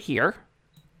right here,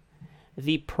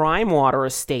 the Prime Water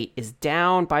Estate is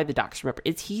down by the docks. Remember,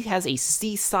 he has a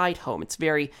seaside home. It's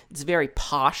very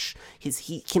posh.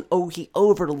 He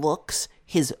overlooks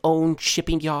his own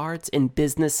shipping yards and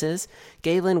businesses.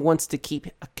 Galen wants to keep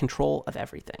control of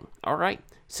everything. All right.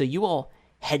 So you all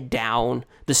head down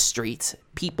the streets.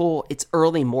 People, it's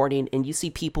early morning, and you see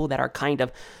people that are kind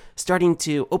of starting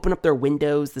to open up their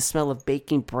windows, the smell of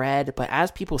baking bread. But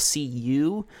as people see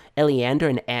you, Eleander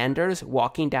and Anders,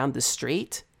 walking down the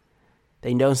street,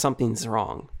 they know something's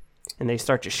wrong, and they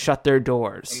start to shut their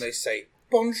doors. And they say,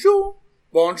 bonjour,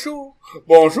 bonjour,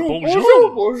 bonjour,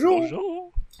 bonjour, bonjour.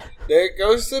 Bonjour. There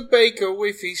goes the baker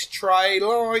with his tray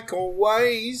like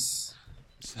always.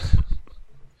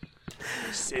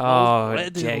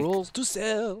 Ready Jake. rules to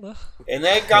sell. And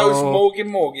there goes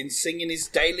Morgan singing his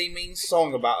daily mean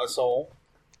song about us all.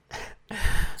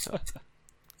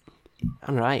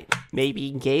 All right.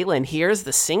 Maybe Galen hears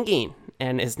the singing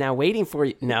and is now waiting for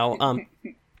you. No.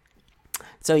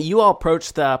 So you all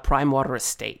approach the Prime Water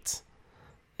Estate.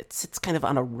 It's kind of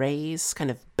on a raised kind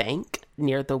of bank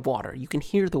near the water. You can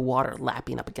hear the water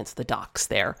lapping up against the docks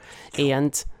there.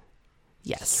 And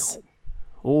yes.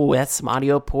 Oh, that's some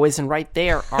audio poison right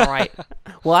there. All right.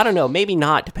 Well, I don't know. Maybe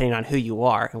not, depending on who you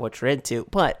are and what you're into.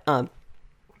 But,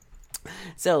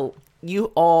 so you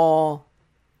all,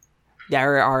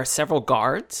 there are several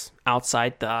guards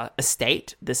outside the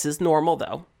estate. This is normal,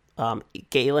 though.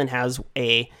 Galen has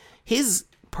his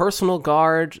personal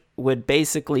guard would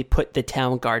basically put the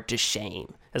town guard to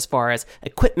shame as far as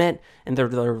equipment and their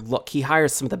look. He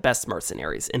hires some of the best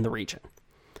mercenaries in the region.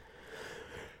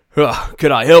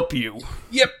 Could I help you?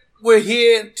 Yep, we're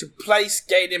here to place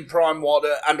Galen Prime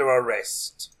Water under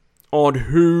arrest. On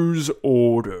whose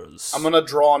orders? I'm gonna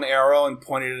draw an arrow and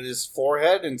point it at his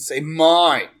forehead and say,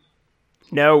 mine.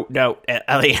 No,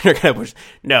 Alexander kind of was,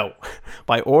 no,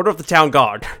 by order of the town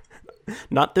guard.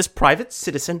 Not this private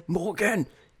citizen, Morgan.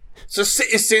 It's a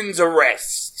citizen's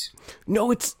arrest. No,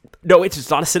 it's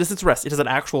not a citizen's arrest. It is an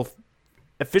actual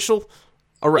official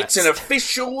arrest. It's an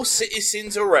official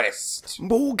citizen's arrest.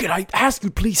 Morgan, I ask you,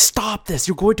 please stop this.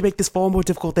 You're going to make this far more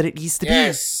difficult than it needs to be.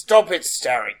 Yes, stop it,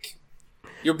 Starrick.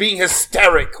 You're being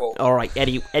hysterical. All right,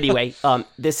 anyway,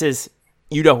 this is,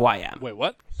 you know who I am. Wait,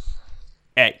 what?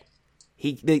 Hey,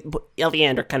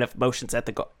 Eleander kind of motions at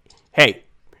the guard. Hey,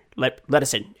 let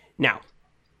us in now.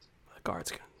 The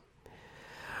guards.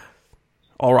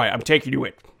 All right, I'm taking you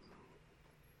in.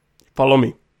 Follow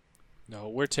me. No,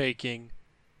 we're taking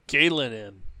Galen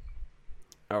in.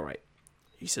 All right.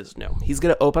 He says no. He's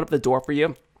going to open up the door for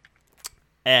you,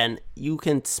 and you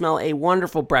can smell a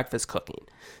wonderful breakfast cooking.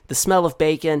 The smell of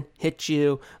bacon hits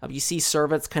you. You see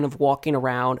servants kind of walking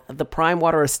around. The Prime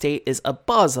Water Estate is a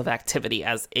buzz of activity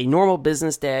as a normal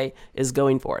business day is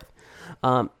going forth.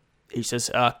 He says,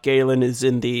 Galen is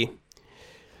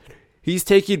he's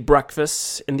taking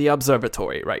breakfast in the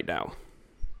observatory right now.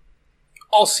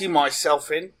 I'll see myself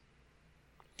in.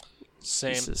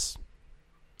 Same. He says,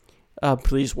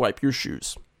 please wipe your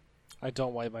shoes. I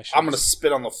don't wipe my shoes. I'm gonna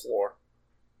spit on the floor.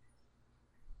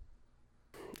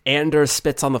 Ander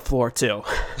spits on the floor, too.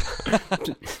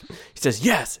 He says,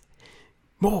 yes,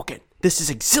 Morgan, this is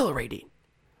exhilarating.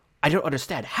 I don't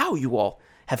understand how you all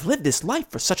have lived this life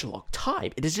for such a long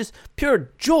time. It is just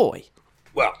pure joy.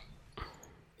 Well,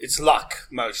 it's luck,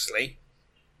 mostly.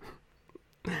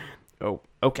 Oh,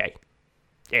 okay.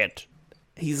 And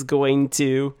he's going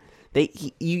to...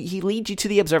 He leads you to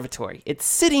the observatory. It's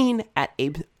sitting at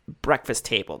a breakfast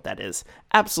table that is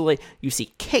absolutely... You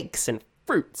see cakes and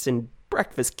fruits and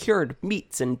breakfast cured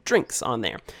meats and drinks on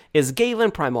there. Is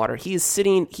Galen Primewater. He is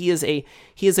sitting... He is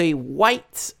a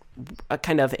white...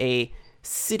 kind of a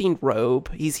sitting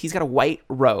robe. He's got a white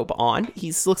robe on.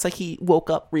 He looks like he woke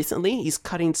up recently. He's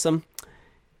cutting some...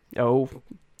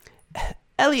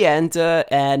 Elianda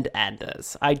and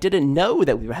Anders. I didn't know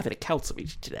that we were having a council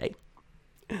meeting today.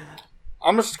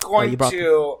 I'm just going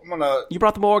to... You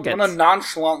brought the Morgans. I'm gonna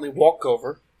nonchalantly walk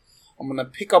over. I'm gonna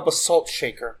pick up a salt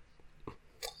shaker.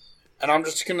 And I'm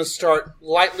just gonna start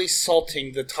lightly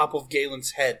salting the top of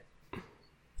Galen's head. I'm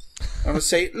gonna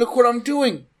say, look what I'm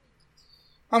doing.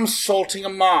 I'm salting a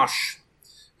marsh.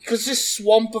 Because this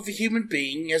swamp of a human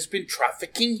being has been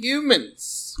trafficking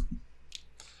humans.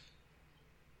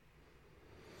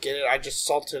 Get it? I just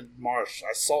salted marsh.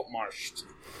 I salt-marshed.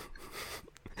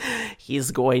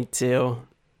 He's going to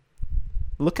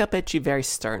look up at you very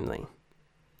sternly.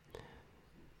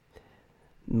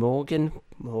 Morgan,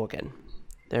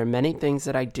 there are many things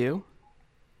that I do,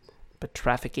 but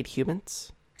trafficking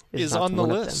humans is not on the one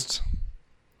list. Of them.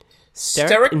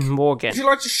 Steric and Morgan. Would you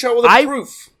like to show the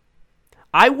proof?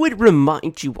 I would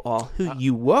remind you all who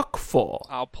you work for.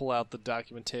 I'll pull out the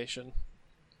documentation.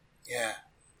 Yeah.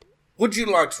 Would you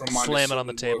like to remind Slam us it on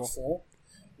the table. Work for?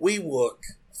 We work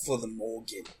for the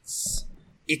Morgans.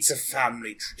 It's a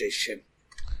family tradition.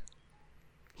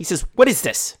 He says, what is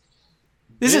this?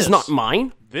 This is not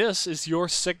mine. This is your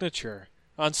signature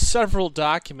on several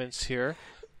documents here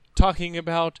talking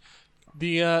about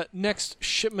the next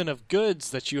shipment of goods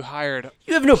that you hired.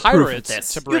 You have no proof of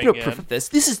this. You have no proof of this.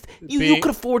 This is you could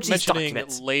have forged these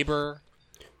documents. Labor.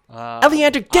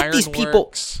 Eleander, get these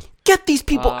people. Get these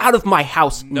people out of my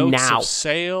house notes now. Of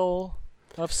sale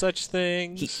of such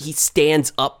things. He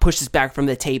stands up, pushes back from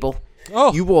the table.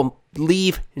 Oh, you will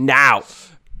leave now.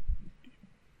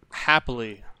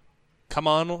 Happily. come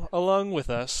on along with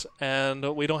us,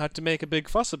 and we don't have to make a big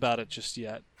fuss about it just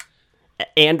yet.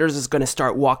 Anders is going to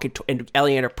start walking, and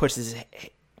Eleander pushes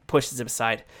him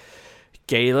aside.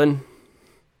 Galen,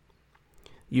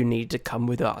 you need to come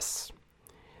with us.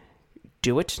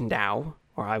 Do it now,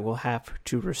 or I will have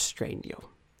to restrain you.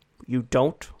 You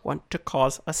don't want to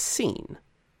cause a scene.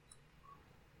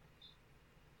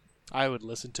 I would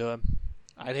listen to him.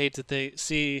 I'd hate to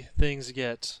see things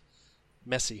get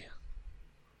messy.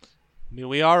 I mean,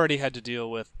 we already had to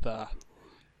deal with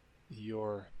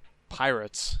your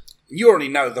pirates. You already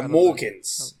know the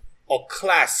Morgans are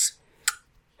class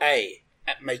A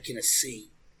at making a scene.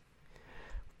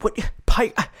 What?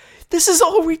 This is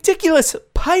all ridiculous.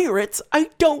 Pirates? I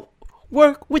don't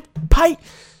work with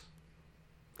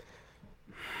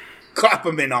Clap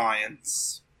 'em in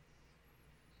irons.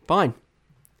 Fine.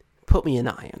 Put me in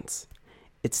irons.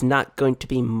 It's not going to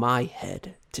be my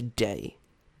head today,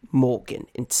 Morgan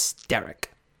and Steric.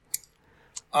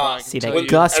 See, that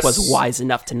Gus was wise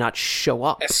enough to not show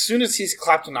up. As soon as he's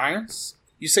clapped in irons,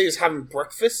 you say he's having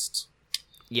breakfast?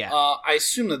 Yeah. I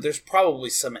assume that there's probably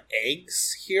some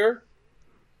eggs here.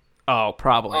 Oh,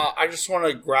 probably. I just want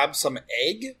to grab some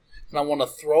egg, and I want to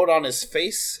throw it on his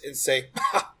face and say,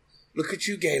 ha, look at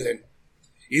you, Galen.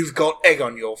 You've got egg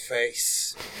on your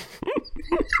face.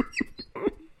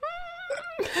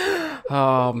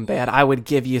 Oh, man, I would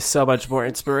give you so much more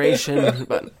inspiration,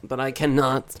 but I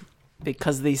cannot,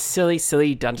 because of these silly,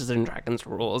 silly Dungeons & Dragons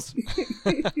rules.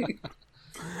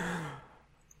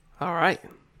 All right.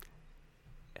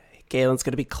 Galen's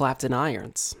going to be clapped in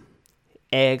irons.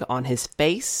 Egg on his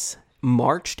face,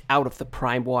 marched out of the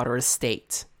Prime Water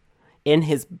Estate in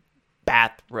his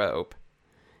bathrobe.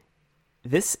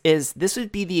 This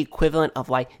would be the equivalent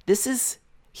of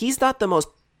he's not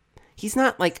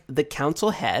like the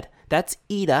council head. That's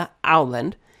Ida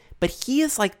Owland, but he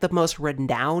is like the most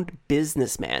renowned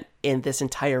businessman in this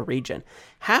entire region.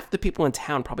 Half the people in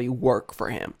town probably work for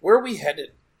him. Where are we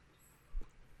headed?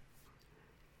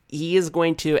 He is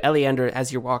going to Eleander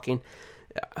as you're walking.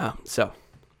 So,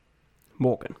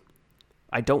 Morgan,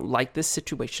 I don't like this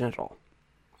situation at all.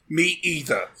 Me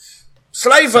either.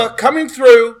 Slaver, coming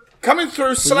through,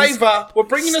 Slaver. We're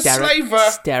bringing a slaver.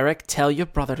 Steric, tell your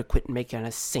brother to quit making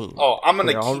a scene. Oh, I'm going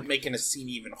to keep making a scene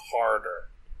even harder.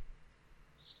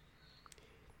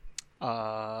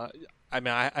 I mean,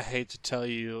 I hate to tell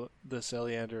you this,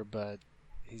 Eleander, but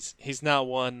he's not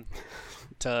one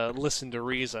to listen to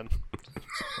reason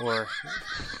or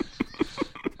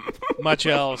much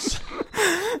else.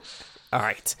 All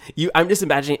right, I'm just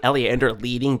imagining Eleander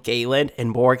leading Galen and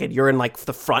Morgan. You're in like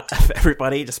the front of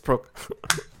everybody, just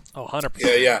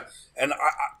 100%. Yeah. And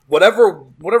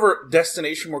whatever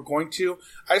destination we're going to,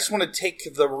 I just want to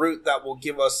take the route that will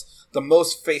give us the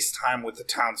most face time with the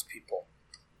townspeople.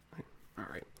 All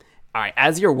right.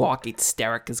 As you're walking,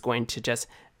 Steric is going to just.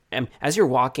 As you're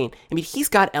walking, I mean, he's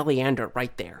got Eleander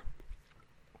right there.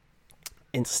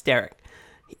 And Steric.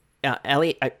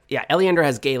 Eleander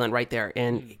has Galen right there.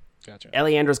 And gotcha.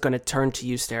 Eleander's going to turn to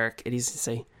you, Steric, and he's going to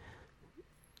say,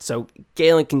 so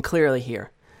Galen can clearly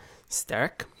hear.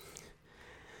 Steric,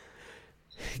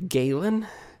 Galen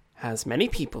has many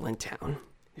people in town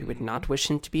who would not wish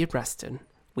him to be arrested.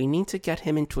 We need to get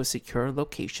him into a secure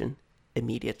location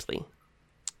immediately.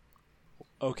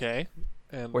 Okay.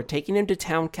 We're taking him to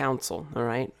town council, all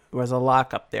right? There's a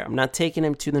lockup there. I'm not taking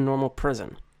him to the normal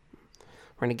prison.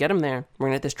 We're going to get him there. We're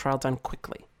going to get this trial done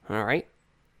quickly, all right?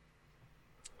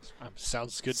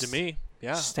 Sounds good to me.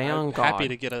 Yeah. Stay on I'm guard. happy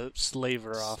to get a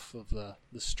slaver off of the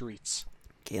streets.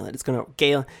 Galen,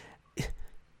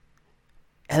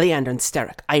 Eleander and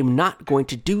Steric, I'm not going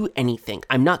to do anything.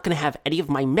 I'm not going to have any of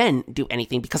my men do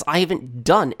anything because I haven't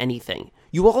done anything.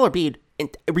 You all are being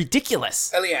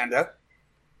ridiculous. Eleander,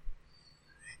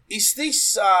 is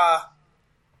this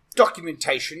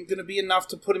documentation going to be enough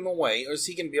to put him away, or is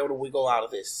he going to be able to wiggle out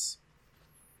of this?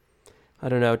 I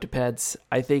don't know. It depends.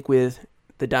 I think with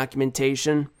the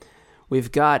documentation,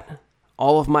 we've got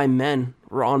all of my men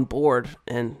were on board,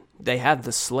 and they have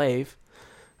the slave.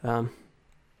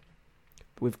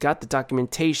 We've got the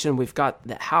documentation. We've got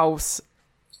the house.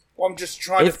 Well, I'm just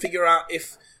trying to figure out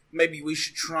if maybe we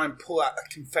should try and pull out a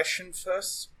confession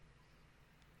first.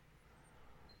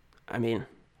 I mean,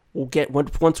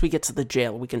 once we get to the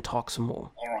jail, we can talk some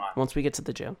more. All right. Once we get to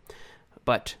the jail,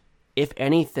 but if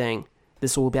anything,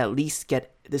 this will at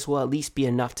least be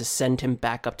enough to send him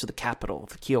back up to the capital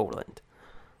of Kioland.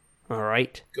 All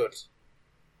right. Good.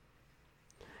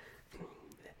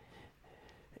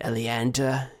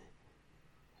 Eleander,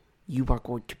 you are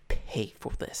going to pay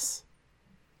for this.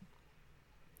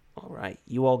 All right.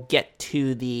 You all get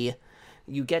to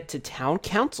town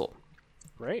council.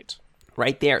 Great.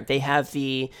 right there. They have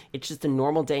it's just a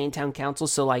normal day in town council.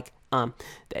 So like,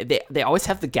 they always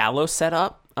have the gallows set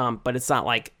up, but it's not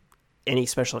like any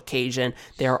special occasion.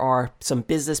 There are some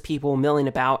business people milling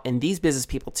about, and these business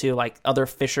people too, like other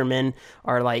fishermen,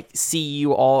 are like, see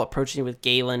you all approaching with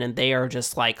Galen, and they are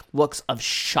just like looks of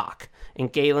shock.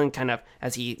 And Galen kind of,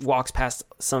 as he walks past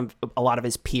a lot of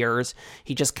his peers,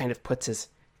 he just kind of puts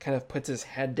his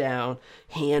head down,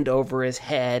 hand over his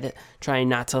head, trying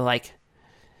not to like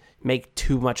make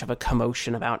too much of a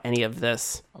commotion about any of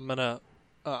this. I'm gonna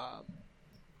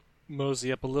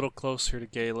mosey up a little closer to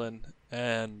Galen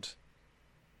and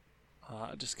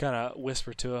just kind of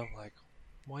whisper to him, like,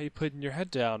 "Why are you putting your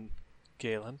head down,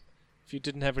 Galen? If you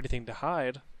didn't have anything to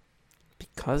hide,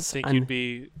 because you'd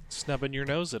be snubbing your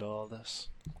nose at all this."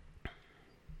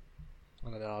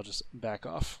 And then I'll just back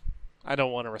off. I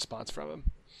don't want a response from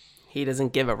him. He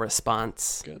doesn't give a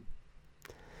response. Good.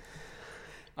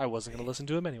 I wasn't going to listen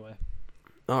to him anyway.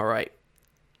 All right.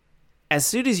 As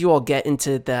soon as you all get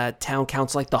into the town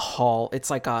council, like the hall,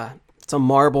 it's a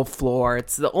marble floor.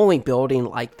 It's the only building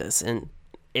like this in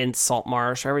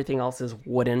Saltmarsh. Everything else is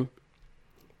wooden.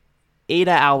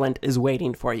 Ada Alland is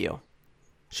waiting for you.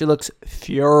 She looks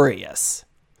furious.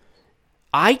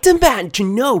 I demand to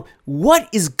know what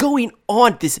is going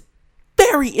on this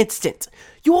very instant.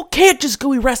 You all can't just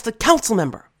go arrest a council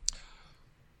member.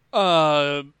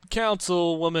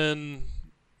 Councilwoman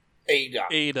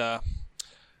Ada.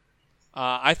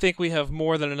 I think we have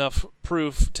more than enough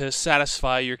proof to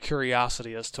satisfy your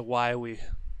curiosity as to why we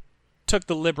took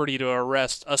the liberty to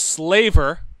arrest a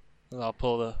slaver. And I'll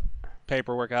pull the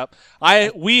paperwork up.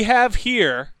 We have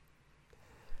here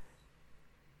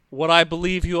what I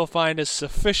believe you will find is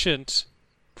sufficient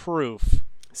proof.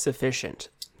 Sufficient.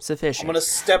 I'm going to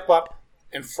step up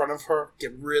in front of her,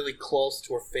 get really close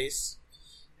to her face.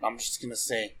 And I'm just going to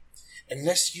say,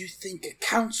 unless you think a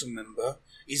council member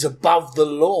is above the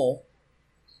law.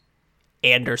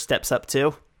 Anders steps up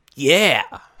too. Yeah.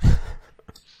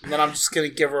 And then I'm just going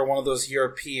to give her one of those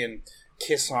European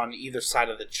kiss on either side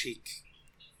of the cheek.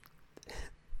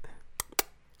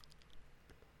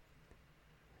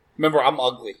 Remember, I'm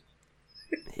ugly.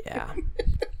 Yeah.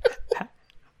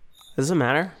 Doesn't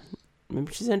matter.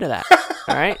 Maybe she's into that.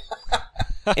 All right.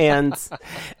 And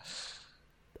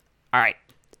all right.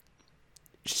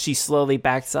 She slowly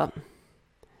backs up.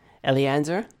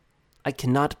 Eleander, I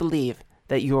cannot believe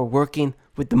that you are working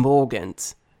with the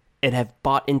Morgans and have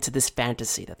bought into this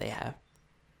fantasy that they have.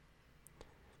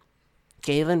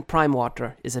 Galen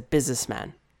Primewater is a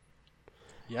businessman.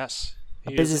 Yes.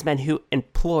 A businessman who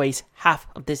employs half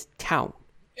of this town.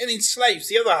 And enslaves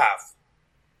the other half.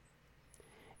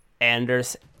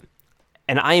 Anders,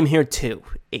 and I am here too,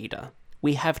 Ada.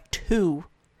 We have two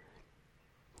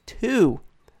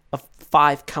of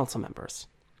 5 council members.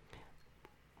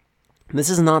 This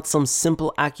is not some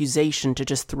simple accusation to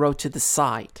just throw to the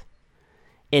side.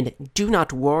 And do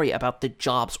not worry about the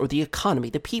jobs or the economy.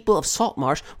 The people of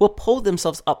Saltmarsh will pull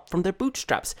themselves up from their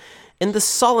bootstraps. In the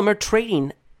Saltmarsh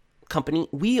Trading Company,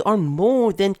 we are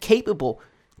more than capable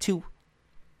to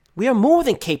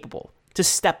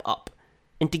step up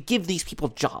and to give these people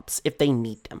jobs if they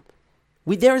need them.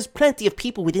 There is plenty of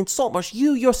people within Saltmarsh.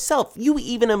 You yourself, you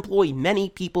even employ many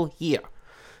people here.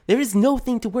 There is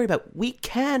nothing to worry about. We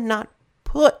cannot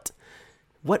put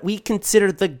what we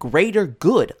consider the greater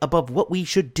good above what we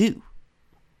should do.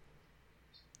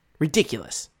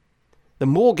 Ridiculous. The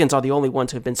Morgans are the only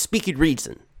ones who have been speaking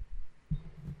reason.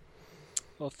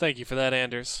 Well, thank you for that,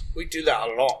 Anders. We do that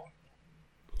a lot.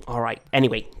 All right.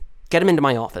 Anyway, get him into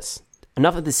my office.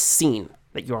 Enough of this scene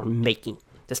that you are making.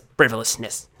 This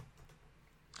frivolousness.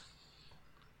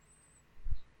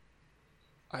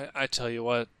 I tell you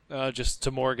what, just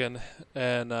to Morgan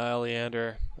and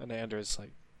Eleander, and Anders,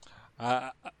 like,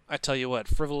 I tell you what,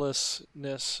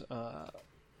 frivolousness, I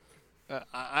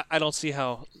don't see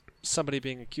how somebody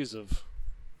being accused of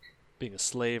being a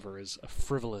slaver is a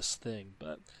frivolous thing,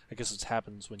 but I guess it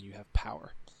happens when you have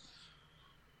power.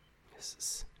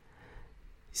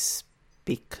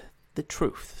 Speak the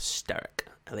truth, Starrick,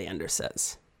 Eleander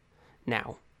says.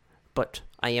 Now, but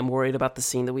I am worried about the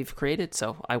scene that we've created,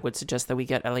 so I would suggest that we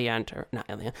get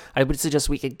I would suggest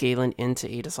we get Galen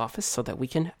into Ada's office so that we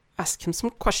can ask him some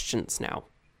questions now.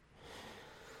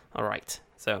 All right,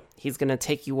 so he's going to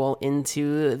take you all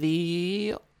into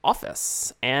the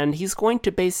office, and he's going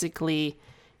to basically,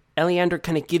 Eleander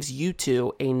kind of gives you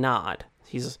two a nod.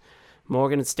 He's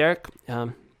Morgan and Starrick.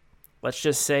 Let's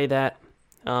just say that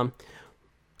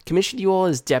commissioned you all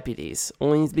as deputies,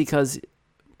 only because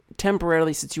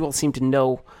temporarily, since you all seem to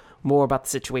know more about the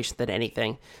situation than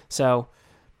anything. So,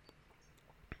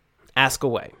 ask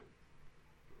away.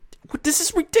 This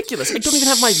is ridiculous. I don't even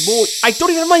have my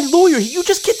lawyer. You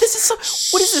just get this. Is so.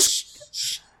 What is this?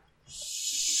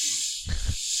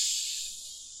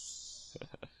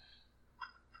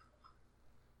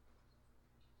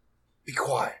 Be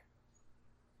quiet.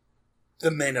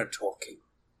 The men are talking.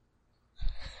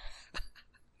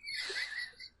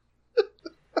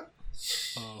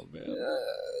 Oh, man.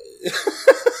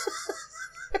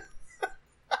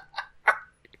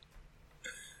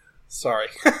 Sorry.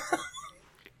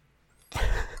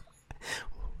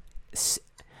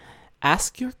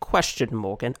 Ask your question,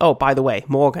 Morgan. Oh, by the way,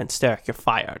 Morgan, Steric, you're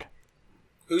fired.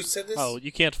 Who said this? Oh,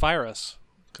 you can't fire us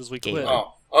because we quit.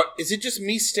 Oh, is it just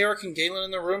me, Steric, and Galen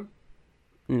in the room?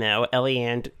 No,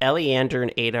 Eliander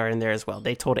and Ada are in there as well.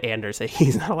 They told Anders that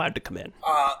he's not allowed to come in.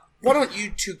 Why don't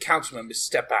you two council members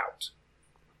step out?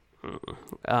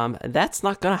 That's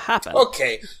not gonna happen.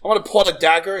 Okay, I'm gonna pull out a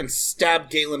dagger and stab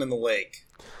Galen in the leg.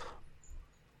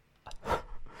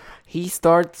 He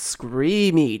starts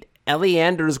screaming.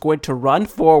 Eliander is going to run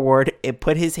forward and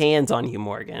put his hands on you,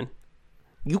 Morgan.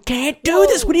 You can't do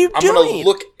this. What are you doing? I'm gonna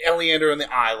look Eliander in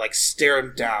the eye, like stare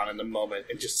him down in a moment,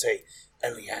 and just say,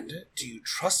 Eliander, do you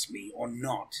trust me or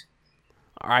not?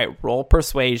 All right, roll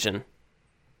persuasion.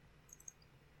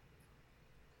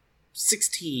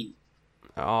 16.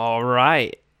 All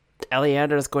right.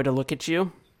 Eliander is going to look at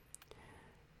you,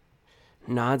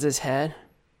 nods his head,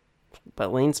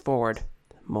 but leans forward.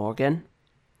 Morgan,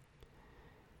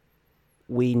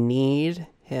 we need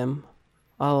him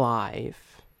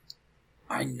alive.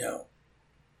 I know.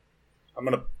 I'm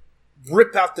gonna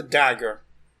rip out the dagger.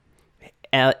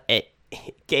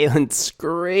 Galen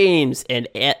screams, and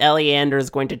Eliander is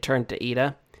going to turn to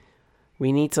Ida.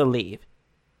 We need to leave.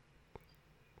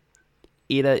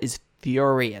 Ida is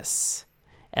furious.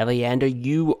 Eliander,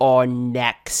 you are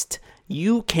next.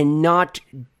 You cannot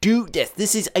do this.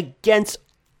 This is against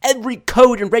every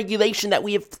code and regulation that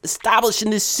we have established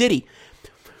in this city.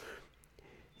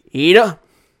 Ida,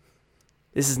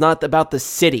 this is not about the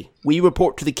city. We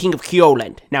report to the King of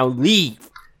Kyoland. Now leave.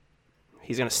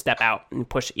 He's going to step out and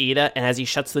push Ida, and as he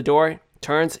shuts the door,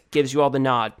 turns, gives you all the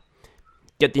nod.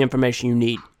 Get the information you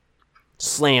need.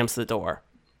 Slams the door.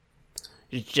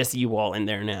 It's just you all in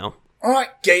there now.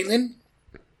 Alright, Galen.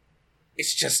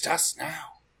 It's just us now.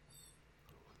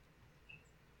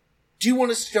 Do you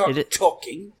want to start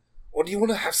talking, or do you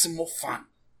want to have some more fun?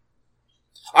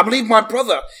 I believe my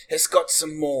brother has got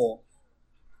some more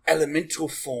elemental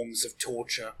forms of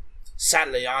torture.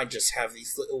 Sadly, I just have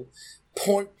these little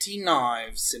pointy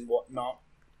knives and whatnot.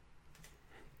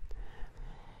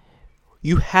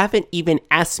 You haven't even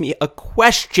asked me a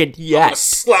question yet. I'm gonna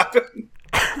slap him.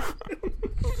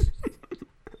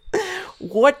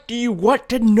 What do you want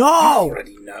to know? I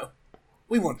already know.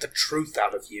 We want the truth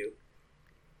out of you.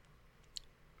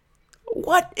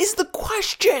 What is the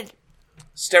question?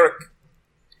 Steric,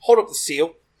 hold up the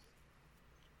seal.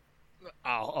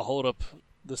 I'll hold up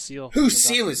the seal. Whose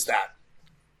seal is that?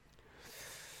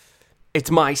 It's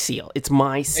my seal. It's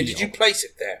my seal. And did you place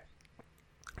it there?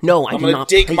 No, I did not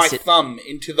place it. I'm gonna dig my thumb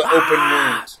into the open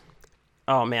wound.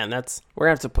 Oh man, we're gonna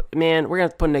have to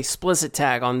put an explicit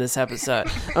tag on this episode.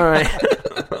 All right.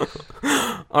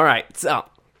 All right. So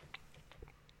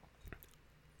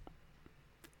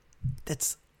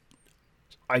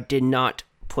I did not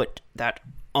put that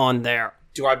on there.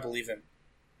 Do I believe him?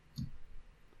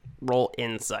 Roll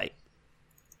insight.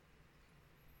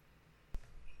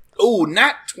 Oh,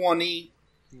 nat 20.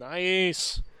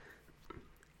 Nice.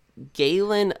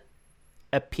 Galen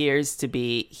appears to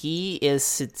be, he is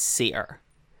sincere.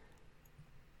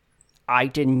 I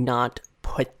did not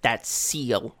put that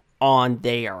seal on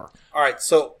there. Alright,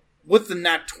 so with the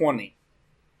nat 20,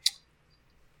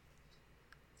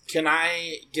 can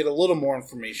I get a little more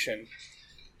information?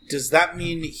 Does that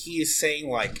mean he is saying,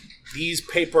 like, these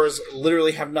papers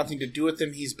literally have nothing to do with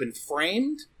him, he's been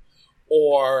framed?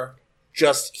 Or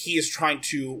just he is trying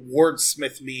to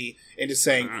wordsmith me into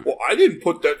saying, well, I didn't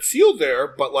put that seal there,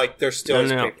 but, like, they're still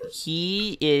his papers.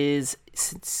 He is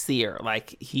sincere.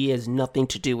 Like, he has nothing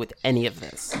to do with any of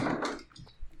this.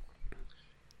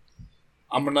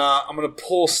 I'm gonna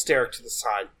pull Steric to the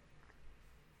side.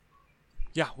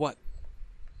 Yeah, what?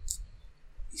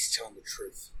 He's telling the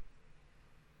truth.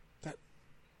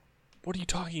 What are you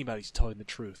talking about? He's telling the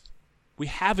truth. We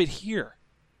have it here.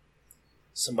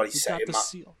 Somebody set got him the up.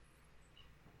 Seal.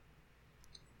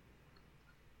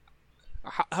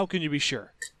 How can you be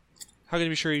sure? How can you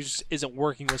be sure he just isn't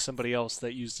working with somebody else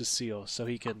that used the seal so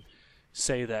he can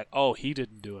say that, oh, he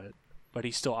didn't do it, but he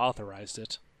still authorized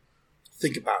it?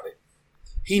 Think about it.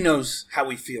 He knows how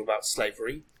we feel about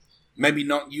slavery. Maybe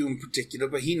not you in particular,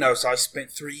 but he knows I spent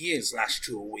 3 years lashed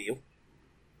to a wheel.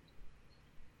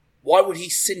 Why would he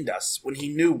send us when he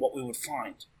knew what we would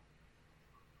find?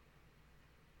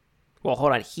 Well,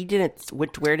 hold on. He didn't.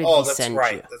 Where did Oh, he that's send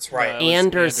right. you? That's right.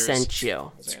 Anders sent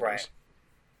you. That's right.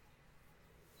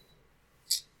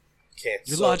 Okay,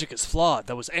 Your so- logic is flawed.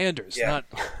 That was Anders, Yeah. not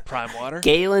Prime Water.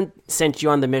 Galen sent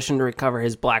you on the mission to recover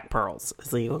his black pearls,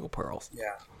 his illegal pearls.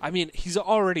 Yeah. I mean, he's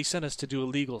already sent us to do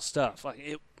illegal stuff.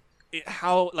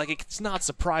 It's not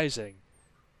surprising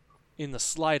in the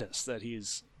slightest that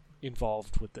he's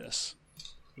involved with this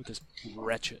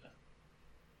wretched.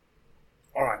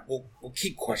 All right, we'll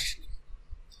keep questioning.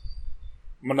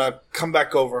 I'm gonna come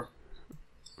back over.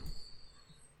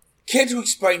 Care to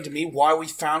explain to me why we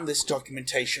found this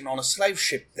documentation on a slave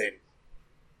ship then?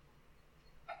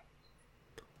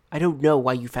 I don't know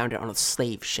why you found it on a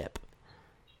slave ship.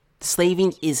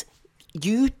 Slaving is...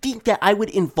 You think that I would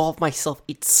involve myself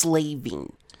in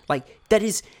slaving? Like, that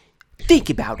is... Think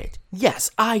about it. Yes,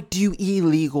 I do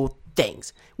illegal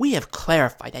things. We have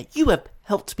clarified that you have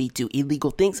helped me do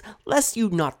illegal things, lest you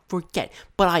not forget.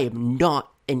 But I am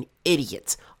not an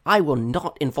idiot. I will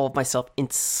not involve myself in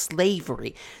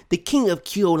slavery. The king of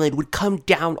Kyoland would come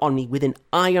down on me with an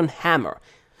iron hammer.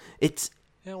 It's...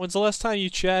 Yeah, when's the last time you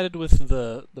chatted with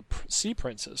the sea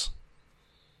princes?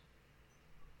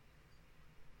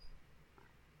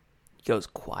 Goes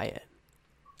quiet.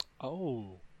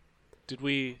 Oh, did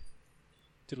we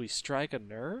strike a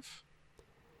nerve?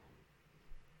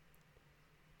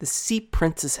 The sea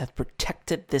princes have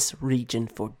protected this region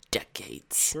for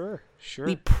decades. Sure.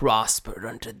 We prospered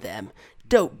under them.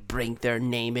 Don't bring their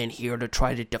name in here to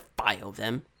try to defile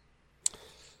them.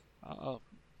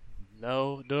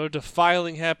 No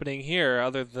defiling happening here,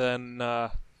 other than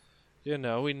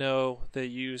we know they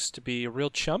used to be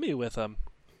real chummy with them.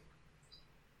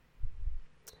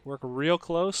 Work real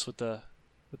close with the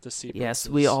sea Yes, princes.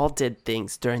 we all did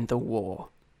things during the war.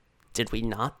 Did we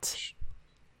not?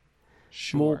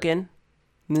 Sure. Morgan,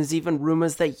 there's even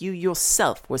rumors that you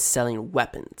yourself were selling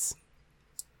weapons.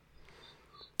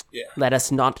 Yeah. Let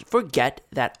us not forget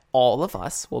that all of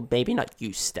us, well, maybe not you,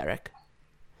 Steric.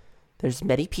 There's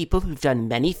many people who've done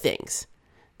many things.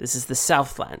 This is the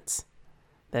Southlands.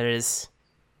 It's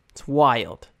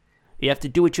wild. You have to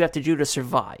do what you have to do to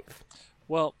survive.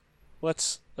 Well,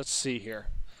 let's see here.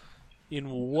 In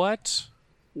what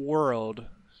world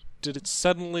did it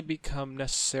suddenly become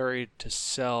necessary to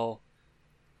sell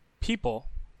people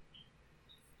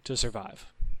to survive?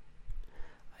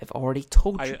 I've already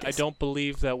told you this. I don't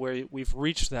believe that we've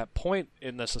reached that point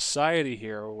in the society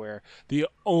here where the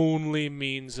only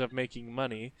means of making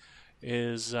money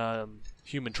is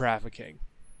human trafficking.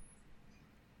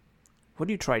 What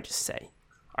are you trying to say?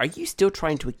 Are you still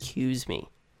trying to accuse me?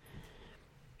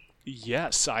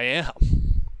 Yes, I am.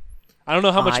 I don't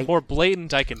know how much more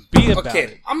blatant I can be about it.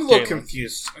 Okay, I'm a little Galen.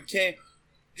 confused. Okay,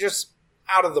 just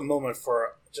out of the moment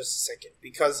for just a second,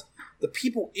 because the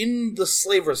people in the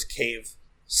slavers' cave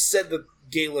said that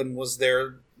Galen was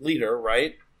their leader,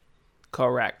 right?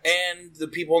 Correct. And the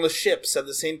people on the ship said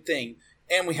the same thing,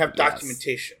 and we have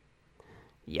documentation.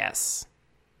 Yes.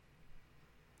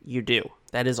 You do.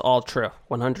 That is all true.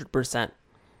 100%.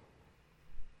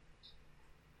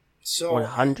 So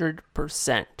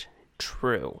 100%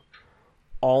 true.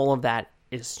 All of that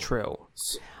is true.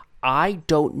 I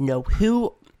don't know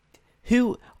who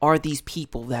are these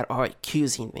people that are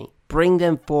accusing me. Bring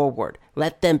them forward.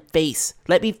 Let me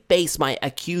face my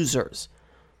accusers.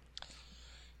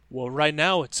 Well, right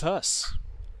now it's us.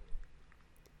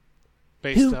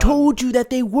 Who told you that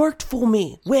they worked for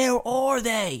me? Where are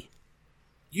they?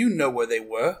 you know where they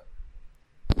were.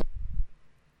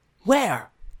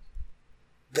 Where?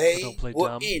 They Don't play were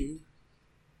dumb. in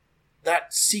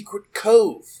that secret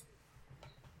cove.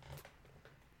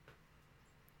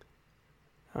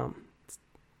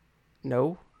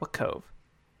 No? What cove?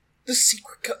 The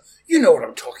secret cove. You know what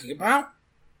I'm talking about.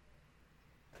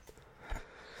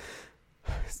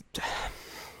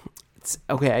 It's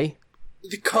okay.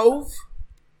 The cove?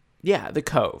 Yeah, the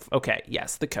cove. Okay,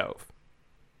 yes, the cove.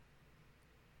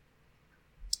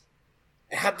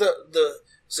 It had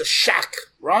it's a shack,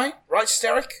 right? Right,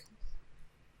 Steric?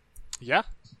 Yeah,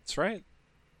 that's right.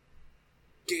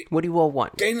 What do you all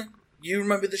want? Galen, you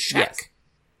remember the shack?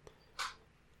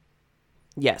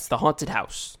 Yes, the haunted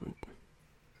house.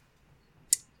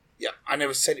 Yeah, I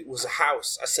never said it was a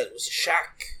house. I said it was a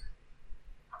shack.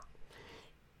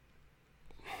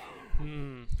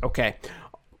 Okay.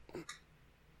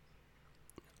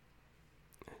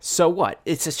 So what?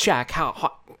 It's a shack.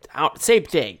 How same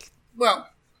thing. Well,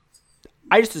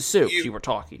 I just assumed You- you were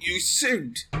talking. you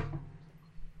assumed.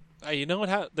 You know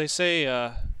what they say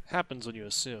happens when you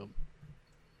assume.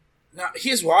 Now,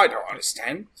 here's what I don't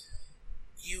understand.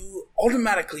 you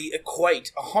automatically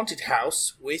equate a haunted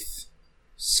house with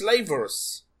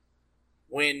slavers.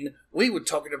 When we were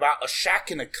talking about a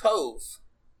shack in a cove,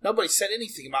 nobody said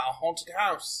anything about a haunted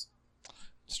house.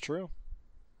 It's true.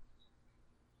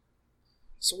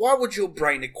 So why would your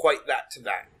brain equate that to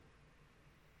that?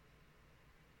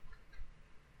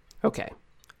 Okay,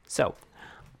 so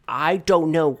I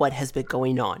don't know what has been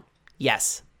going on.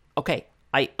 Yes, okay,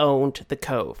 I owned the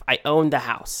cove. I owned the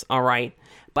house, all right?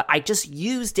 But I just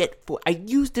used it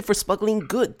for smuggling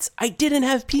goods. I didn't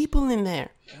have people in there.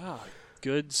 Yeah,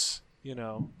 goods,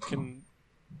 can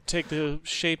take the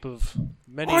shape of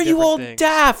many Are different you all things.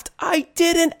 daft? I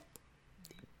didn't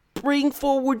bring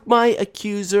forward my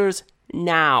accusers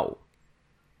now.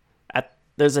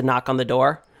 There's a knock on the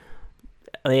door.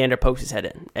 Leander pokes his head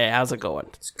in. Hey, how's it going?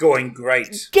 It's going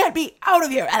great. Get me out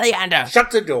of here, Leander!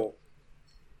 Shut the door.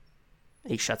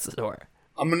 He shuts the door.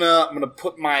 I'm gonna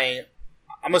put my...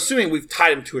 I'm assuming we've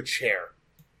tied him to a chair.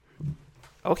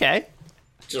 Okay.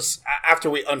 Just after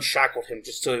we unshackled him,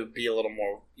 just to be a little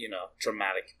more,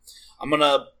 dramatic. I'm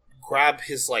gonna grab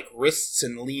his, wrists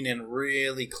and lean in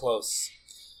really close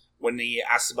when he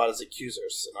asks about his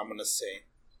accusers. And I'm gonna say,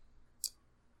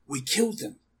 we killed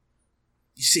them.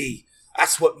 You see,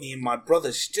 that's what me and my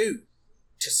brothers do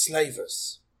to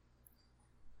slavers.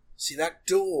 See that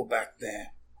door back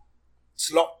there?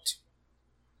 It's locked.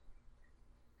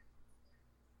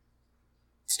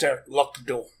 Derek, lock the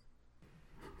door.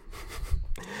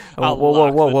 I'll Whoa,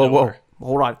 lock the door.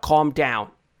 Hold on, calm down.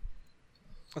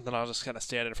 And then I'll just kind of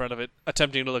stand in front of it,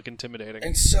 attempting to look intimidating.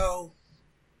 And so,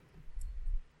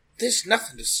 there's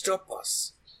nothing to stop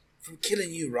us from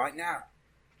killing you right now.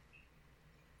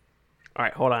 All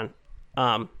right, hold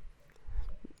on.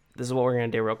 This is what we're gonna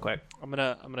do real quick. I'm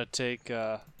gonna take.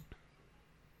 Well,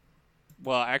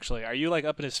 actually, are you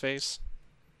up in his face,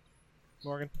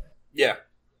 Morgan? Yeah.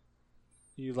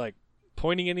 You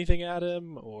pointing anything at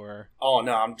him, or? Oh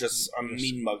no, I'm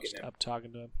mean mugging him. Stop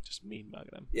talking to him. Just mean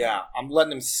mugging him. Yeah, I'm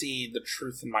letting him see the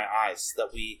truth in my eyes that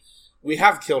we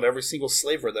have killed every single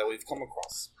slaver that we've come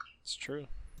across. It's true.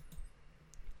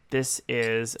 This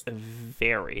is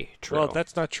very true. Well,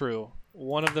 that's not true.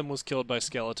 One of them was killed by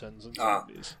skeletons and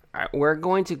zombies. All right, we're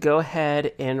going to go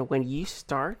ahead and when you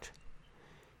start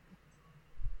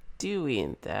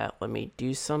doing that, let me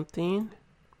do something.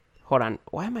 Hold on.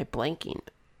 Why am I blanking?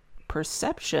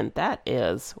 Perception.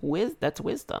 That's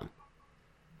wisdom.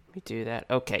 Let me do that.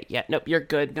 Okay. Yeah. Nope. You're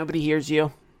good. Nobody hears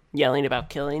you yelling about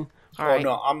killing. All right.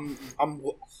 No. I'm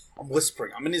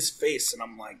whispering. I'm in his face, and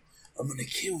I'm like, I'm gonna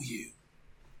kill you.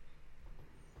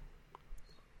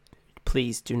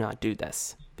 Please do not do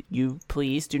this.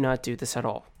 Please do not do this at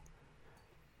all.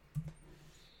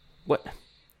 What?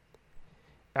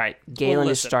 All right, Galen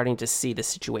is starting to see the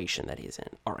situation that he's in.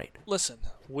 All right. Listen,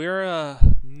 we're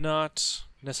not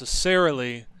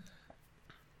necessarily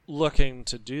looking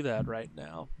to do that right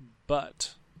now,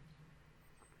 but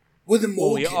With the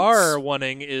what we Morgans. are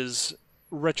wanting is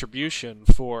retribution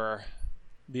for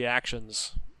the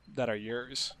actions that are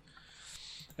yours.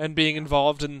 And being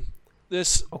involved in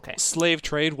this slave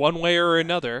trade one way or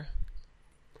another.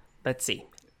 Let's see.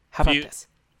 How about this?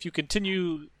 If you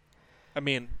continue...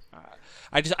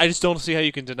 I just don't see how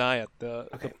you can deny it.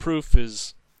 The proof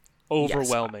is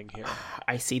overwhelming here.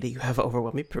 I see that you have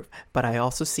overwhelming proof, but I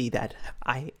also see that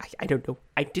I don't know.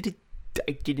 I didn't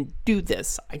do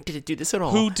this. I didn't do this at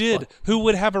all. Who did? Who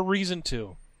would have a reason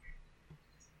to?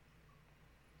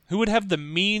 Who would have the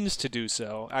means to do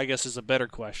so? I guess is a better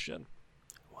question.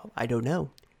 Well, I don't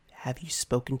know. Have you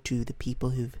spoken to the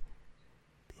people who've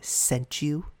sent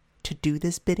you to do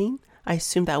this bidding? I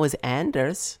assume that was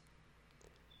Anders.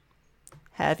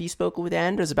 Have you spoken with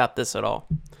Anders about this at all?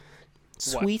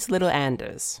 Sweet little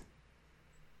Anders.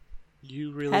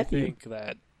 You really think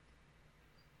that?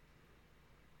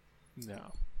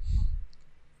 No.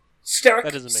 Steric,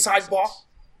 That doesn't make sidebar. sense.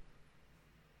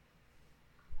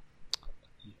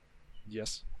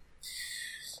 Yes.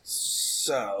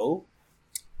 So,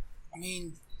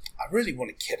 I really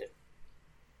want to kill him.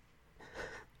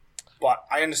 But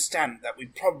I understand that we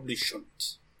probably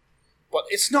shouldn't. But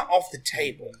it's not off the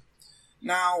table.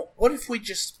 Now, what if we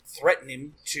just threaten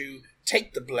him to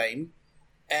take the blame,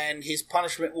 and his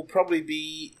punishment will probably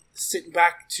be sitting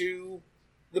back to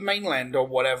the mainland or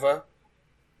whatever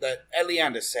that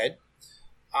Eleander said,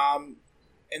 and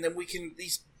then we can at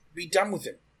least be done with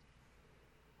him.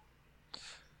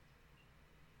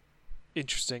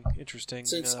 Interesting.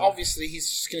 Since obviously he's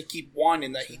just going to keep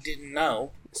whining that he didn't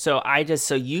know. So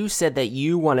you said that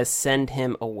you want to send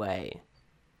him away.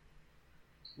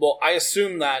 Well, I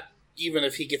assume that even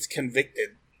if he gets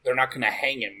convicted, they're not going to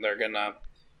hang him. They're going to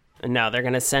No, they're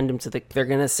gonna send him to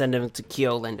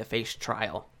Keolin to face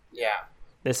trial. Yeah.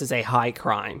 This is a high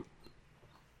crime.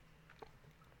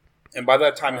 And by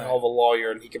that time, he'll have a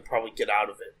lawyer, and he can probably get out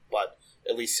of it. But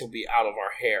at least he'll be out of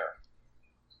our hair.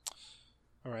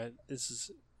 All right, this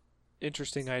is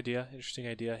interesting idea.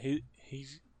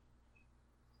 He's.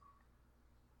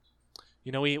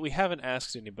 You know, we haven't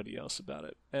asked anybody else about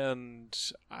it, and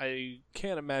I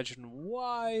can't imagine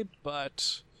why,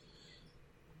 but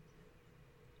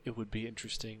it would be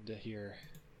interesting to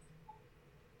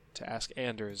ask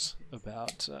Anders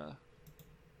about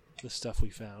the stuff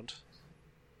we found.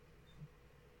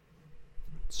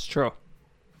 It's true.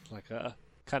 Like a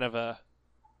kind of a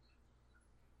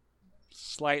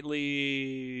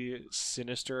slightly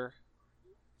sinister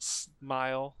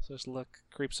smile. Just look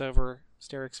creeps over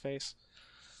Sterrick's face.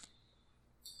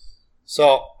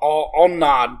 So I'll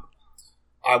nod.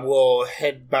 I will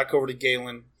head back over to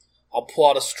Galen. I'll pull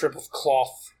out a strip of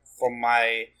cloth from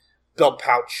my belt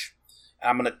pouch, and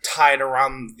I'm going to tie it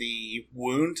around the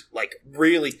wound, like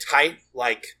really tight,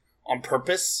 like on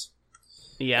purpose.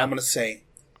 Yeah. I'm going to say,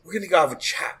 we're going to go have a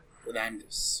chat with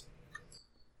Anders.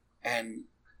 And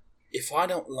if I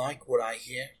don't like what I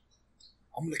hear,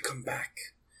 I'm going to come back.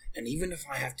 And even if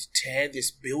I have to tear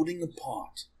this building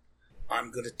apart, I'm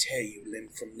going to tear you limb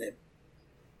from limb.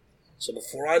 So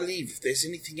before I leave, if there's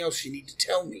anything else you need to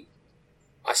tell me,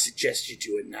 I suggest you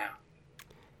do it now.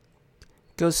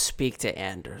 Go speak to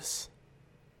Anders.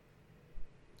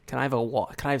 Can I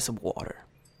have some water?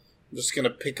 I'm just going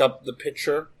to pick up the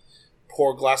pitcher,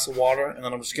 pour a glass of water, and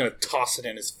then I'm just going to toss it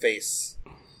in his face.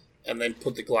 And then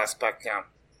put the glass back down.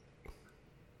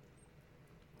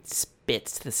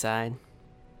 Spits to the side.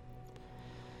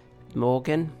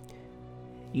 Morgan,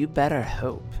 you better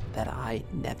hope that I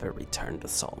never return to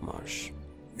Saltmarsh.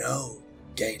 No,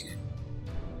 Galen.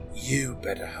 You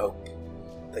better hope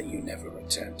that you never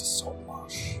return to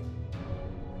Saltmarsh.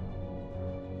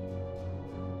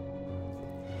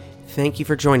 Thank you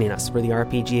for joining us where the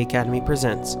RPG Academy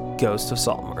presents Ghost of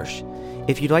Saltmarsh.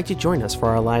 If you'd like to join us for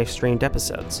our live streamed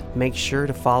episodes, make sure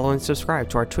to follow and subscribe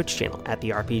to our Twitch channel at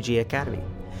the RPG Academy.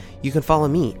 You can follow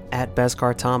me at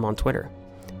BezcarTom on Twitter.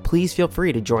 Please feel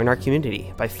free to join our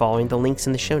community by following the links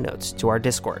in the show notes to our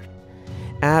Discord.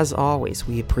 As always,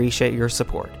 we appreciate your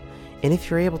support, and if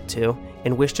you're able to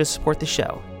and wish to support the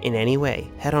show in any way,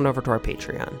 head on over to our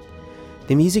Patreon.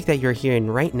 The music that you're hearing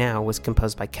right now was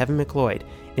composed by Kevin MacLeod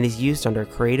and is used under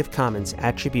Creative Commons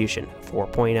Attribution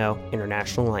 4.0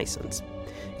 International License.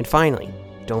 And finally,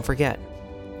 don't forget,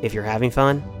 if you're having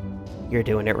fun, you're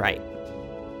doing it right.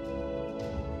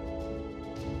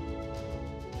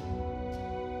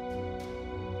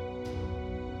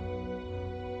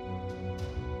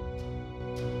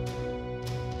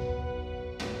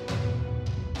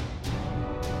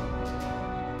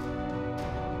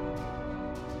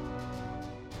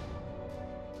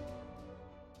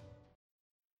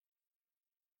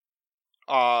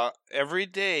 Every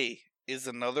day is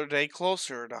another day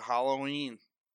closer to Halloween.